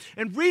again,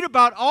 and read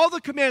about all the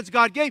commands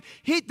God gave.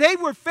 They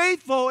were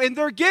faithful in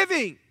their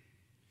giving.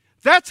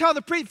 That's how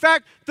in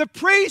fact, the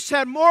priests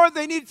had more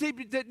than they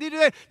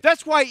needed.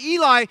 That's why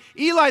Eli,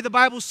 the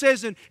Bible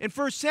says in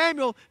 1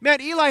 Samuel,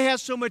 man, Eli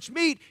has so much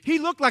meat, he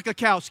looked like a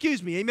cow.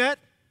 Excuse me, amen?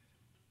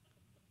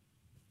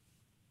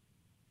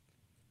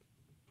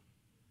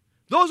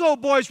 Those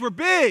old boys were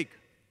big.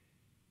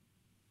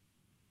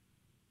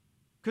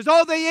 Because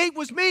all they ate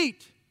was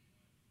meat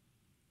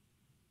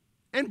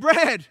and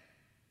bread.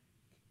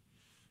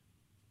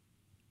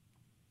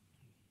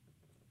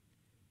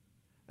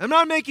 I'm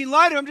not making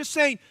light of it. I'm just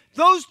saying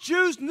those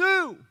Jews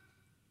knew.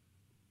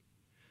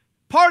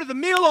 Part of the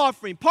meal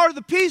offering, part of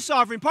the peace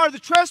offering, part of the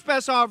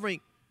trespass offering,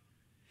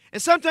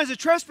 and sometimes a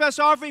trespass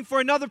offering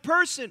for another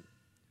person.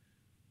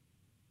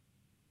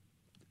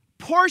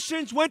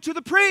 Portions went to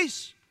the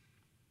priests.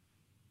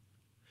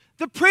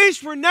 The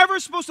priests were never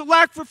supposed to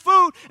lack for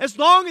food as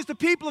long as the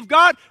people of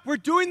God were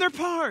doing their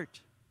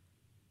part.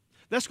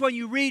 That's why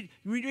you read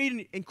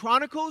in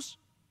Chronicles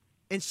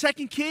and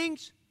 2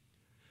 Kings.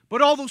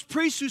 But all those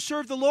priests who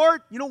served the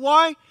Lord, you know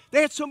why?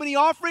 They had so many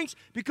offerings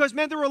because,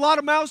 man, there were a lot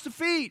of mouths to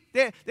feed.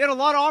 They had a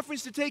lot of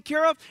offerings to take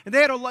care of, and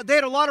they had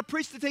a lot of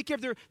priests to take care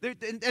of.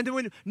 And then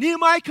when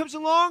Nehemiah comes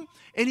along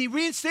and he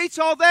reinstates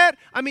all that,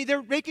 I mean,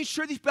 they're making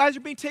sure these guys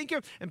are being taken care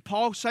of. And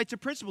Paul cites a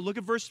principle. Look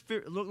at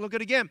look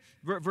at again,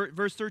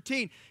 verse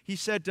 13. He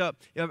said,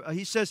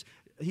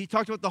 he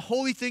talked about the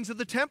holy things of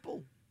the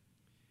temple.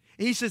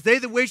 And he says, they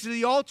that wage to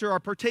the altar are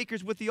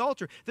partakers with the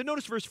altar. Then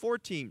notice verse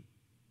 14.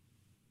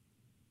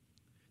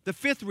 The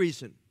fifth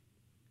reason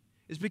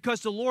is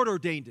because the Lord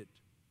ordained it.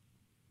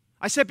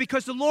 I said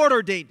because the Lord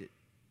ordained it.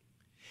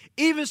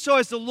 Even so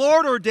as the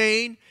Lord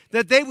ordained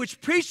that they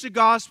which preach the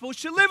gospel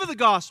should live of the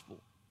gospel.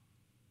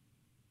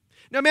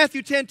 Now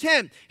Matthew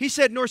 10:10, he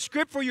said, nor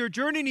scrip for your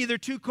journey, neither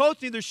 2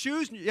 coats, neither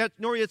shoes,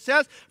 nor yet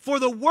says, for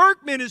the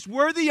workman is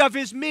worthy of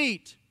his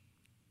meat.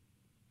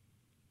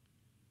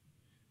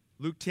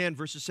 Luke 10,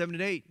 verses 7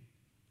 and 8.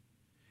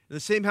 In the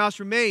same house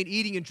remain,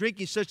 eating and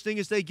drinking such thing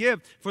as they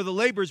give, for the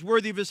labor is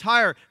worthy of his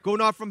hire. Go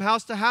not from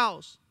house to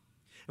house.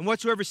 And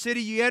whatsoever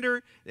city ye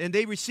enter, and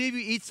they receive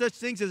you, eat such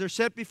things as are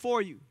set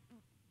before you.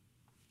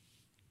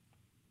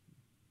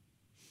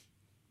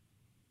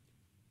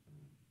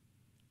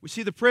 We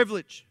see the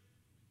privilege.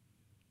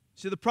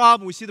 We see the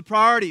problem. We see the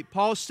priority.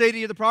 Paul stated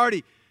here the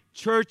priority.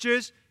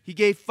 Churches, he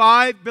gave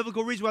 5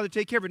 biblical reasons why they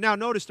take care of it. Now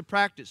notice the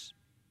practice.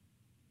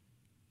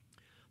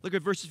 Look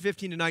at verses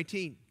 15 to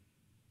 19.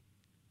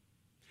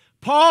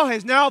 Paul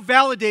has now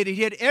validated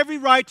he had every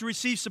right to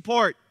receive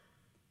support.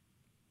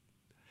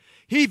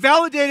 He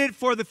validated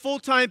for the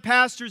full-time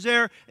pastors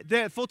there,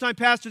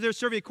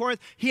 serving at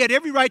Corinth. He had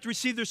every right to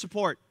receive their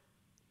support.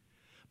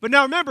 But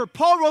now remember,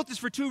 Paul wrote this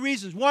for 2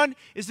 reasons. One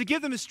is to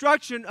give them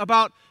instruction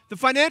about the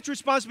financial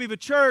responsibility of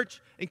a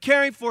church and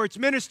caring for its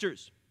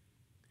ministers.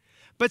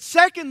 But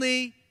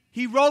secondly,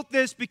 he wrote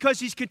this because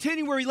he's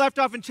continuing where he left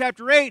off in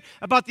chapter 8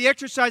 about the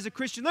exercise of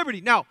Christian liberty.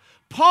 Now,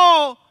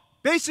 Paul,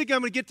 basically,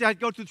 I'm going to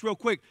go through this real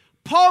quick.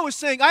 Paul was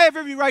saying, I have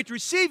every right to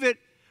receive it,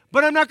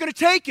 but I'm not going to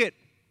take it.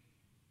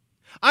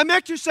 I'm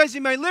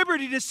exercising my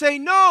liberty to say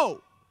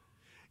no.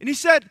 And he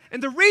said,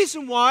 and the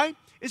reason why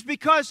is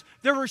because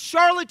there were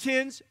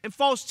charlatans and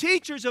false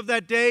teachers of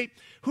that day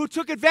who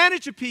took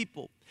advantage of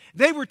people.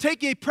 They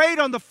preyed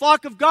on the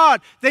flock of God.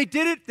 They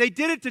did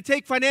it to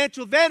take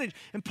financial advantage.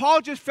 And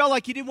Paul just felt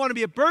like he didn't want to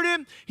be a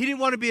burden. He didn't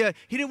want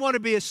to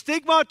be a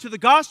stigma to the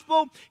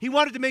gospel. He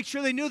wanted to make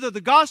sure they knew that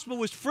the gospel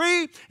was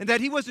free and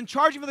that he wasn't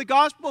charging for the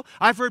gospel.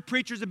 I've heard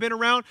preachers have been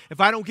around.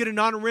 If I don't get an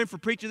honorarium for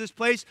preaching this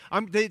place,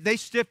 they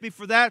stiff me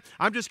for that.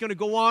 I'm just going to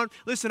go on.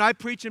 Listen, I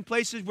preach in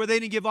places where they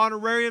didn't give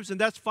honorariums, and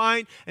that's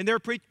fine. And there are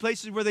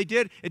places where they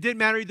did. It didn't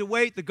matter either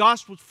way. The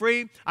gospel's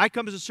free. I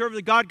come as a servant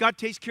of God. God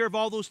takes care of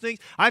all those things.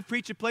 I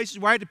preach in places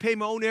where I had to pay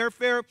my own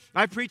airfare.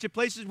 I preach at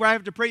places where I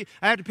have to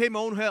pay my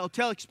own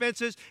hotel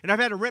expenses, and I've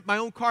had to rent my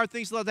own car.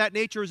 Things of that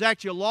nature is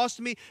actually a loss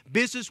to me.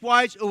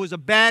 Business-wise, it was a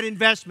bad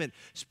investment.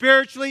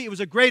 Spiritually, it was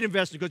a great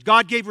investment because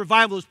God gave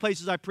revival those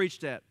places I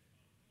preached at.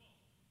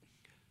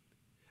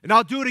 And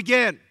I'll do it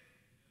again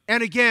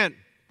and again.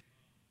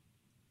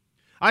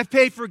 I've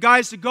paid for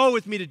guys to go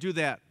with me to do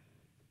that.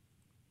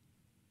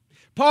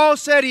 Paul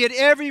said he had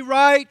every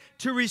right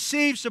to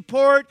receive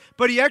support,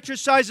 but he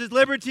exercised his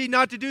liberty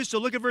not to do so.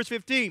 Look at verse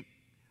 15.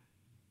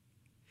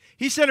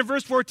 He said in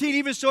verse 14,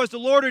 even so as the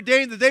Lord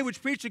ordained that they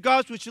which preach the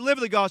gospel should live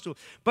in the gospel.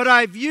 But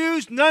I've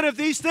used none of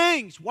these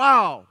things.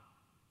 Wow.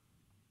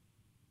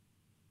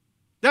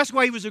 That's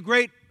why he was a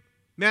great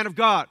man of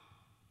God.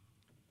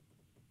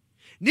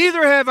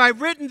 Neither have I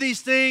written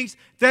these things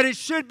that it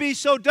should be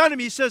so done to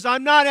me. He says,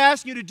 I'm not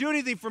asking you to do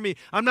anything for me.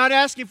 I'm not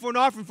asking for an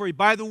offering for you.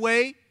 By the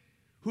way,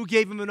 who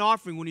gave him an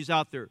offering when he's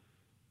out there?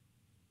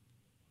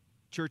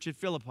 Church at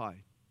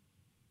Philippi.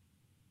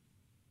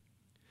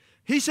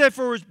 He said,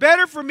 for it was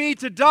better for me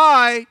to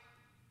die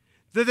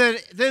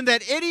than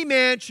that any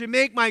man should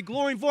make my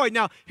glory void.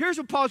 Now, here's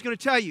what Paul's going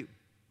to tell you.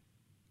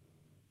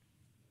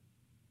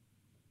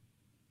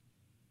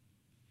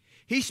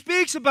 he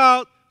speaks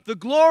about the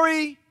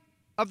glory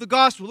of the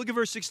gospel. Look at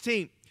verse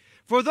 16.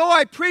 For though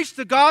I preach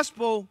the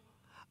gospel,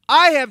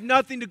 I have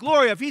nothing to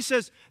glory of. He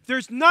says,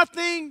 there's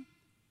nothing,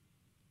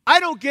 I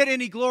don't get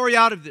any glory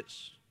out of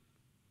this.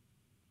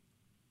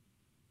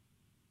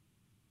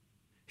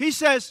 He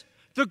says,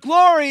 the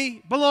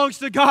glory belongs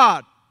to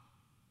God.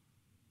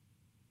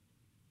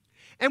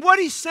 And what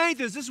he's saying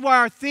to us, this is why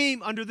our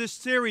theme under this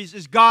series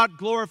is God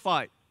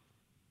glorified.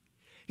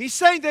 He's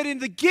saying that in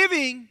the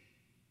giving,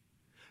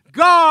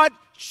 God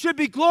should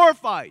be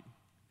glorified.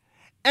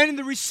 And in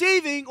the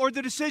receiving or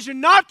the decision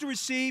not to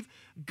receive,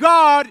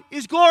 God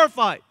is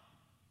glorified.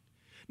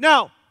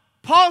 Now,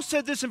 Paul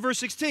said this in verse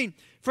 16,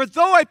 for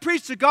though I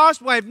preach the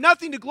gospel, I have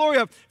nothing to glory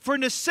of, for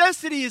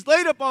necessity is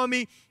laid upon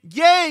me.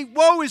 Yea,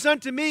 woe is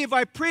unto me if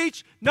I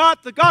preach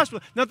not the gospel.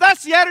 Now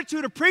that's the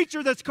attitude a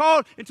preacher that's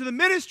called into the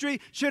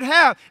ministry should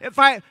have.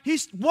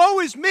 Woe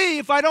is me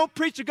if I don't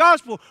preach the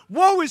gospel.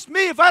 Woe is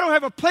me if I don't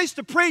have a place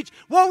to preach.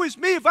 Woe is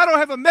me if I don't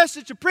have a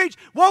message to preach.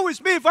 Woe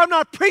is me if I'm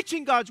not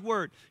preaching God's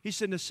word. He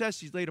said,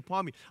 necessity is laid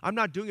upon me. I'm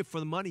not doing it for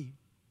the money.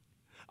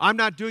 I'm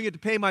not doing it to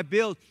pay my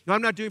bills. No,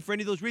 I'm not doing it for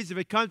any of those reasons. If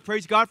it comes,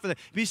 praise God for that.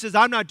 If he says,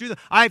 I'm not doing that,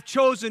 I've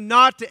chosen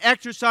not to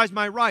exercise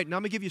my right. Now,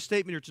 I'm going to give you a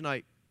statement here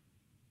tonight.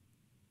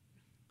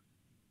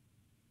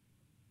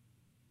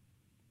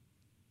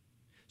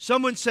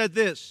 Someone said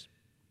this,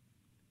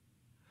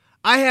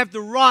 I have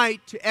the right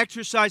to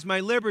exercise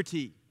my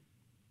liberty,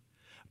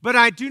 but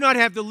I do not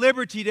have the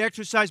liberty to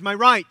exercise my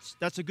rights.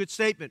 That's a good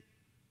statement.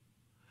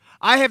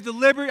 I have the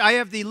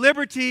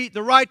liberty,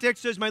 the right to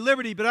exercise my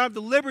liberty, but I have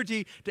the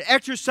liberty to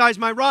exercise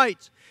my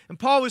rights. And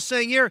Paul was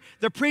saying here,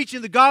 the preaching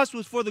of the gospel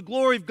is for the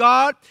glory of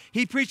God.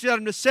 He preached it out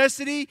of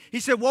necessity. He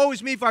said, woe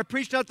is me if I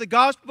preach not the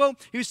gospel.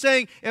 He was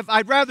saying, if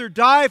I'd rather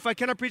die if I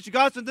cannot preach the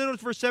gospel. And then it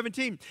was verse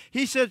 17.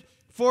 He said,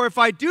 for if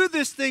I do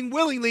this thing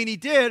willingly, and he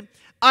did,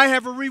 I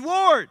have a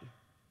reward.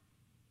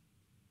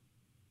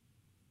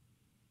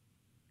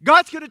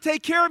 God's going to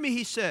take care of me,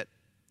 he said.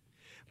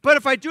 But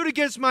if I do it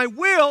against my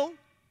will,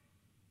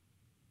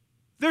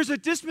 there's a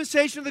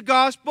dispensation of the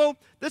gospel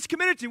that's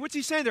committed to. What's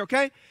he saying there,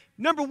 okay?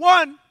 Number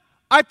one,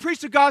 I preach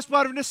the gospel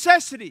out of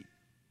necessity.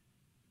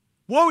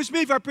 Woe is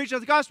me if I preach not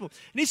the gospel.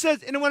 And he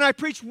says, and when I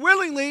preach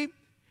willingly,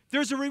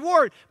 there's a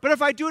reward. But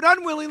if I do it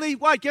unwillingly,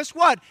 why? Guess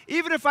what?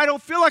 Even if I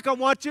don't feel like I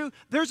want to,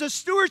 there's a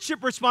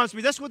stewardship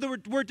responsibility. That's what the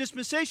word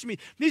dispensation means.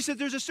 And he said,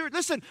 there's a steward.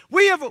 Listen,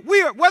 we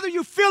are, whether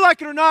you feel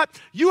like it or not,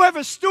 you have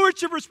a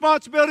stewardship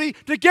responsibility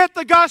to get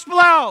the gospel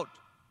out.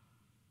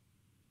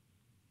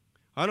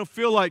 I don't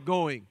feel like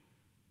going.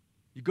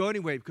 You go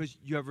anyway because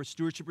you have a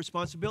stewardship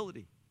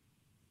responsibility.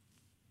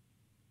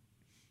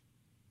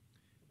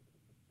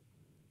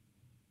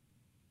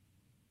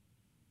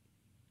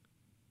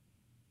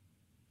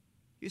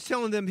 He's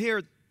telling them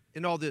here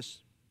in all this.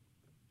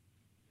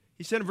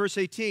 He said in verse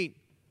 18,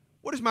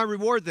 what is my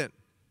reward then?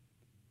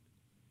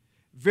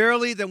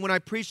 Verily, that when I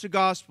preach the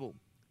gospel,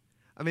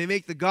 I may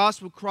make the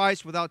gospel of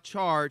Christ without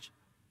charge,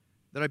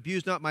 that I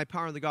abuse not my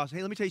power in the gospel.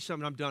 Hey, let me tell you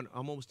something. I'm done.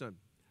 I'm almost done.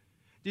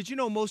 Did you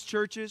know most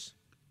churches,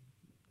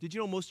 and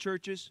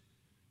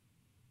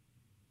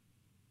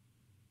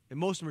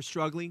most of them are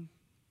struggling?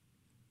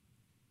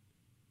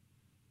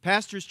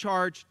 Pastors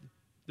charge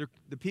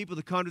the people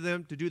that come to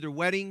them to do their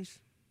weddings,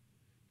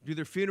 do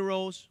their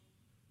funerals,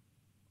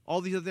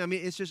 all these other things. I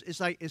mean,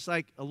 it's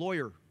like a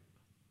lawyer.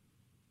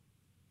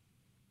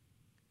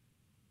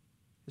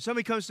 If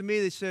somebody comes to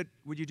me, they said,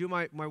 would you do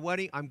my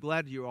wedding? I'm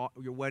glad to your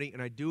wedding,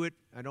 and I do it.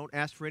 I don't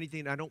ask for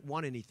anything, and I don't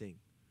want anything.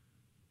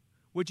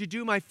 Would you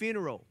do my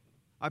funeral?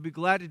 I'd be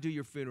glad to do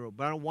your funeral,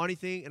 but I don't want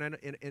anything, and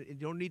you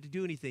don't need to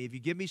do anything. If you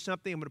give me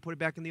something, I'm going to put it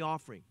back in the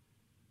offering.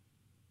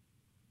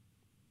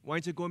 Why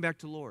is it going back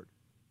to the Lord?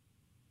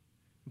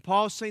 And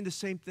Paul's saying the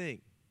same thing.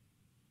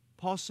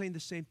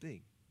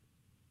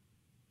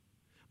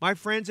 My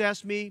friends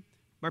asked me,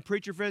 my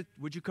preacher friends,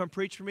 would you come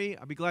preach for me?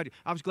 I'd be glad to.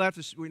 I was glad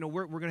to,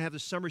 we're going to have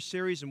this summer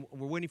series, and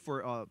we're waiting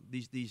for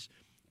these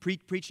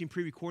preaching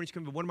pre-recordings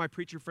coming. But one of my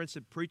preacher friends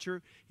said,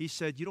 preacher, he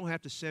said, you don't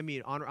have to send me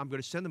an honor. I'm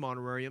going to send them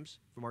honorariums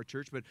from our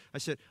church. But I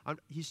said,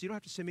 he said, you don't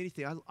have to send me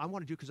anything. I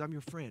want to do it because I'm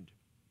your friend.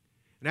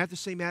 And I have the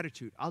same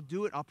attitude. I'll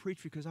do it. I'll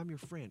preach because I'm your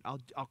friend.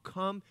 I'll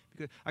come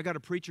because I got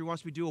a preacher who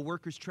wants me to do a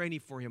workers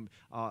training for him.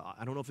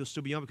 I don't know if he'll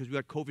still be on because we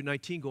got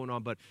COVID-19 going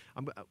on. But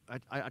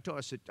I told him,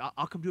 I said,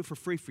 I'll come do it for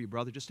free for you,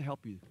 brother, just to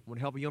help you. I want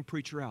to help a young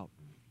preacher out.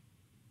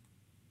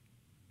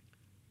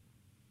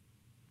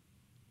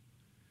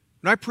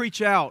 When I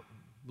preach out,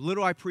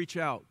 little I preach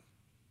out.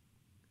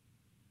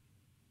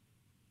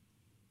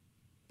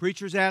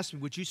 Preachers ask me,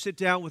 would you sit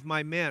down with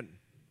my men?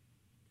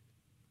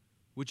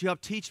 Would you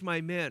help teach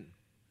my men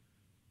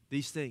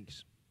these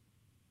things?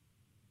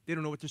 They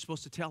don't know what they're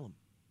supposed to tell them.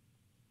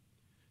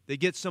 They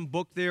get some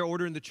book there,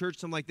 order in the church,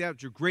 something like that,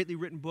 which are greatly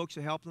written books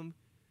to help them,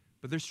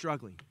 but they're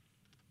struggling.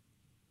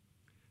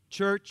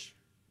 Church,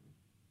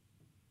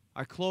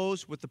 I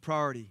close with the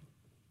priority.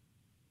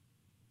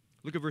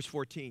 Look at verse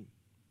 14.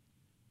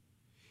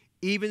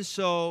 Even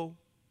so,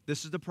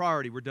 this is the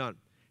priority, we're done.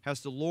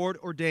 Has the Lord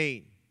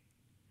ordained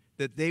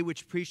that they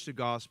which preach the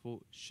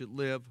gospel should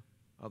live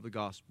of the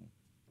gospel.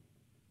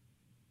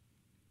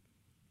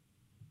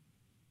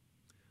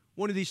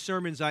 One of these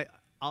sermons,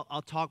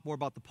 I'll talk more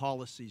about the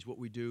policies, what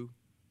we do,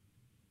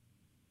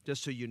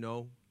 just so you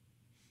know.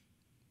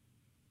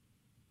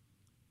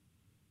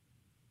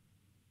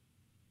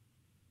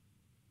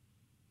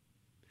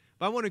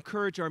 But I want to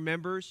encourage our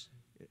members,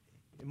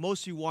 and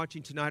most of you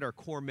watching tonight are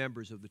core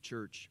members of the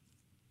church.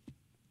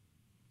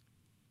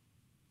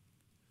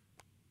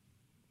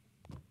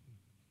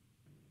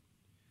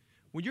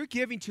 When you're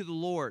giving to the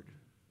Lord,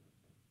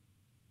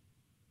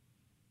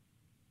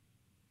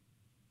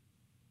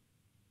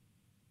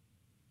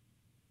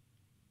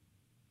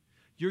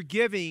 you're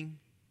giving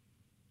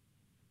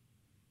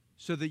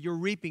so that you're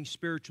reaping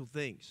spiritual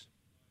things.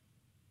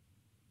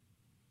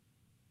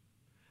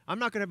 I'm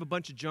not going to have a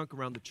bunch of junk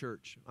around the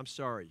church. I'm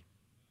sorry.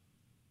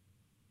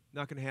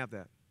 Not going to have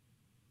that.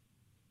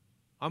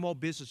 I'm all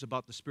business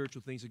about the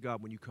spiritual things of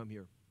God when you come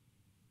here.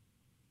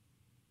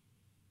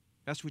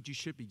 That's what you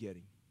should be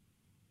getting.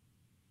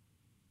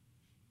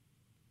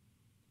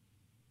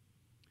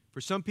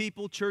 For some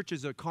people, church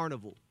is a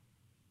carnival.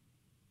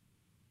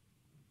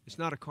 It's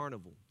not a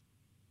carnival.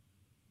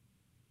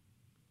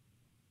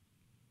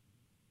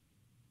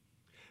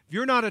 If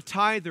you're not a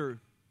tither,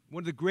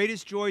 one of the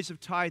greatest joys of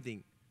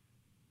tithing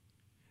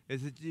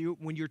is that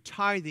when you're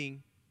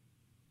tithing,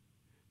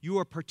 you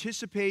are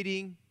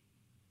participating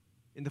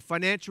in the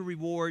financial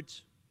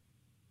rewards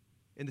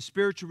and the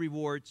spiritual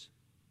rewards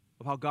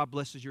of how God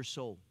blesses your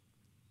soul.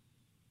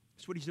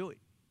 That's what He's doing.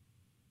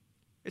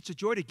 It's a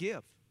joy to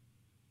give.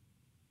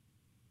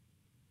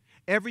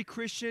 Every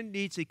Christian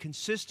needs a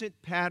consistent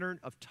pattern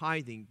of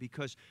tithing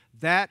because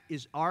that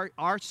is our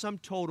sum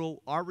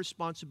total, our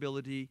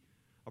responsibility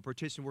of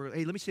participating.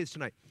 Hey, let me say this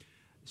tonight.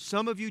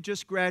 Some of you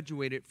just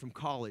graduated from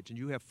college and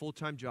you have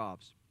full-time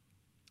jobs.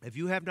 If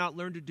you have not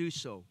learned to do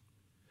so,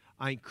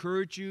 I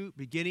encourage you,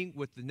 beginning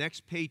with the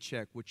next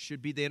paycheck, which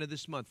should be the end of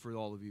this month for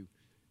all of you,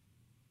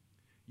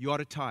 you ought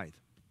to tithe.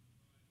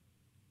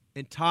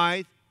 And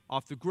tithe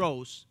off the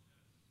gross,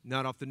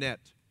 not off the net.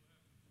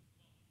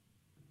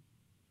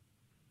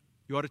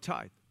 You ought to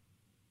tithe.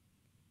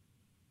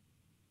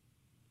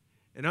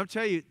 And I'm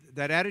telling you,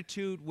 that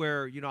attitude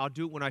where, I'll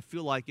do it when I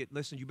feel like it.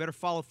 Listen, you better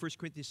follow 1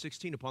 Corinthians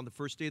 16 upon the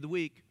first day of the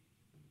week.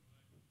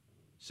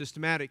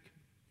 Systematic.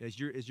 As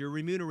you're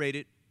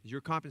remunerated, as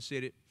you're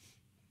compensated.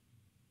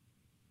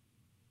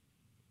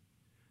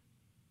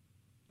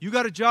 You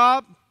got a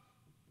job,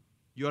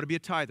 you ought to be a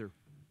tither.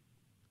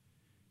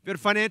 You got a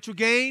financial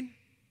gain,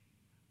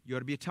 you ought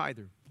to be a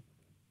tither.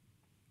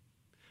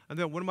 And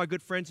then one of my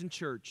good friends in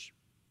church,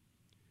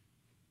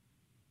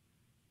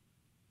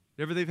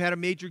 whenever they've had a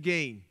major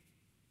gain,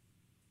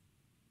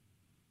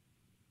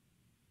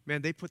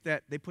 man, they put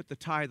the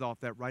tithe off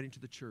that right into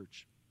the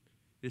church.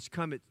 It's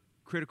come at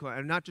critical,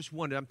 and not just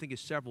one, I'm thinking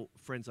several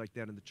friends like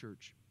that in the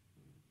church.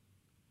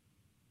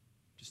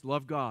 Just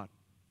love God.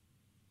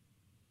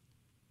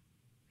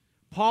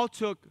 Paul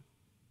took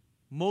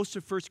most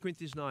of 1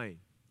 Corinthians 9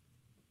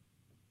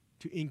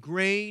 to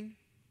ingrain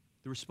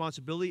the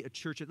responsibility of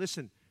church.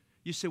 Listen,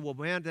 you say, well,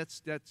 man,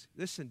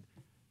 listen,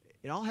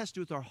 it all has to do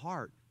with our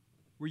heart.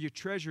 Where your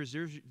treasure is,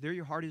 there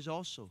your heart is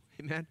also.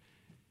 Amen?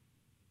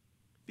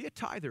 Be a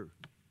tither.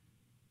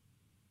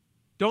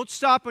 Don't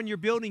stop on your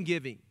building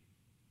giving.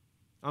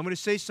 I'm going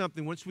to say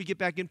something once we get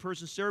back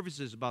in-person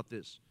services about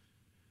this.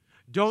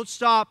 Don't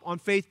stop on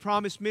Faith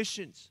Promise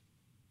missions.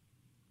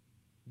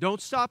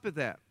 Don't stop at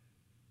that.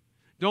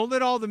 Don't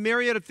let all the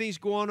myriad of things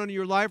go on in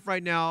your life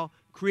right now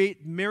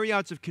create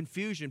myriads of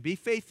confusion. Be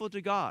faithful to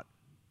God.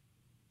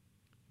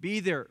 Be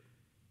there.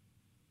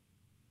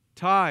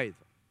 Tithe.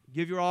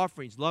 Give your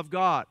offerings. Love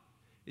God.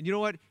 And you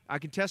know what? I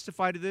can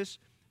testify to this.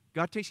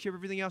 God takes care of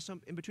everything else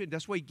in between.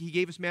 That's why He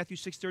gave us Matthew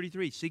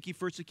 6:33. Seek ye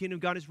first the kingdom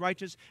of God and His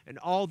righteousness, and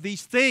all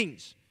these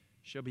things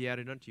shall be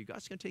added unto you.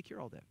 God's going to take care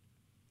of all that.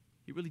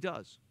 He really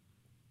does.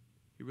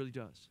 He really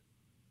does.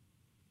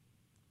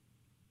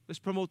 Let's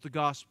promote the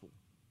gospel.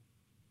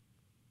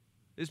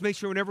 Let's make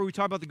sure whenever we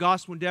talk about the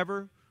gospel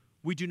endeavor,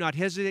 we do not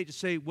hesitate to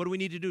say, what do we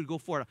need to do to go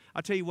forward?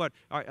 I'll tell you what.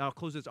 All right, I'll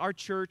close this. Our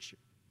church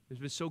has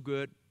been so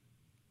good.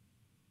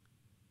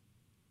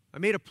 I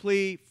made a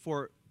plea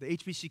for the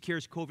HBC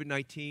Cares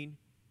COVID-19.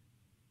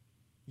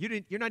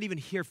 You're not even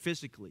here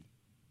physically.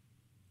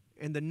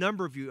 And the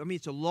number of you,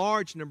 it's a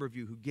large number of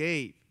you who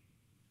gave.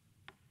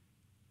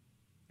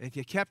 And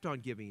you kept on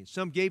giving. And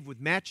some gave with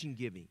matching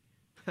giving.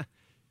 Man,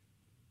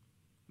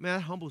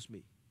 that humbles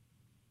me.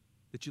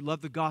 That you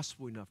love the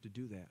gospel enough to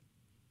do that.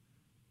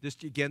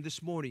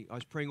 This morning, I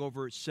was praying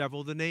over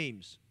several of the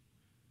names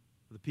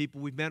of the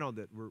people we've met on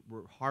that.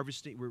 We're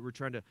harvesting. We're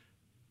trying to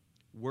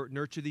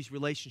nurture these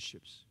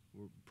relationships.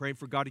 We're praying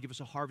for God to give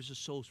us a harvest of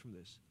souls from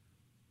this.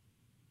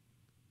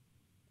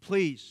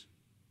 Please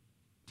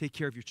take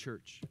care of your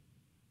church.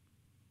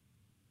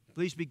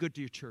 Please be good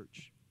to your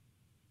church.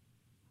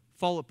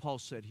 Follow what Paul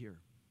said here.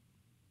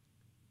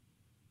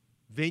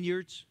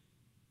 Vineyards,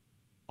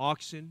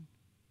 oxen,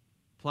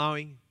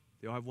 plowing,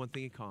 they all have one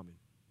thing in common.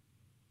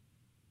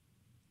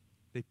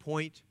 They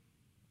point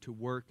to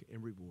work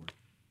and reward.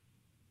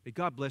 May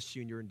God bless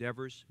you in your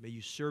endeavors. May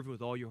you serve Him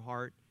with all your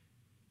heart.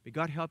 May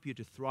God help you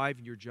to thrive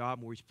in your job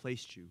and where He's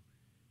placed you.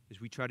 as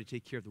we try to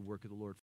take care of the work of the Lord.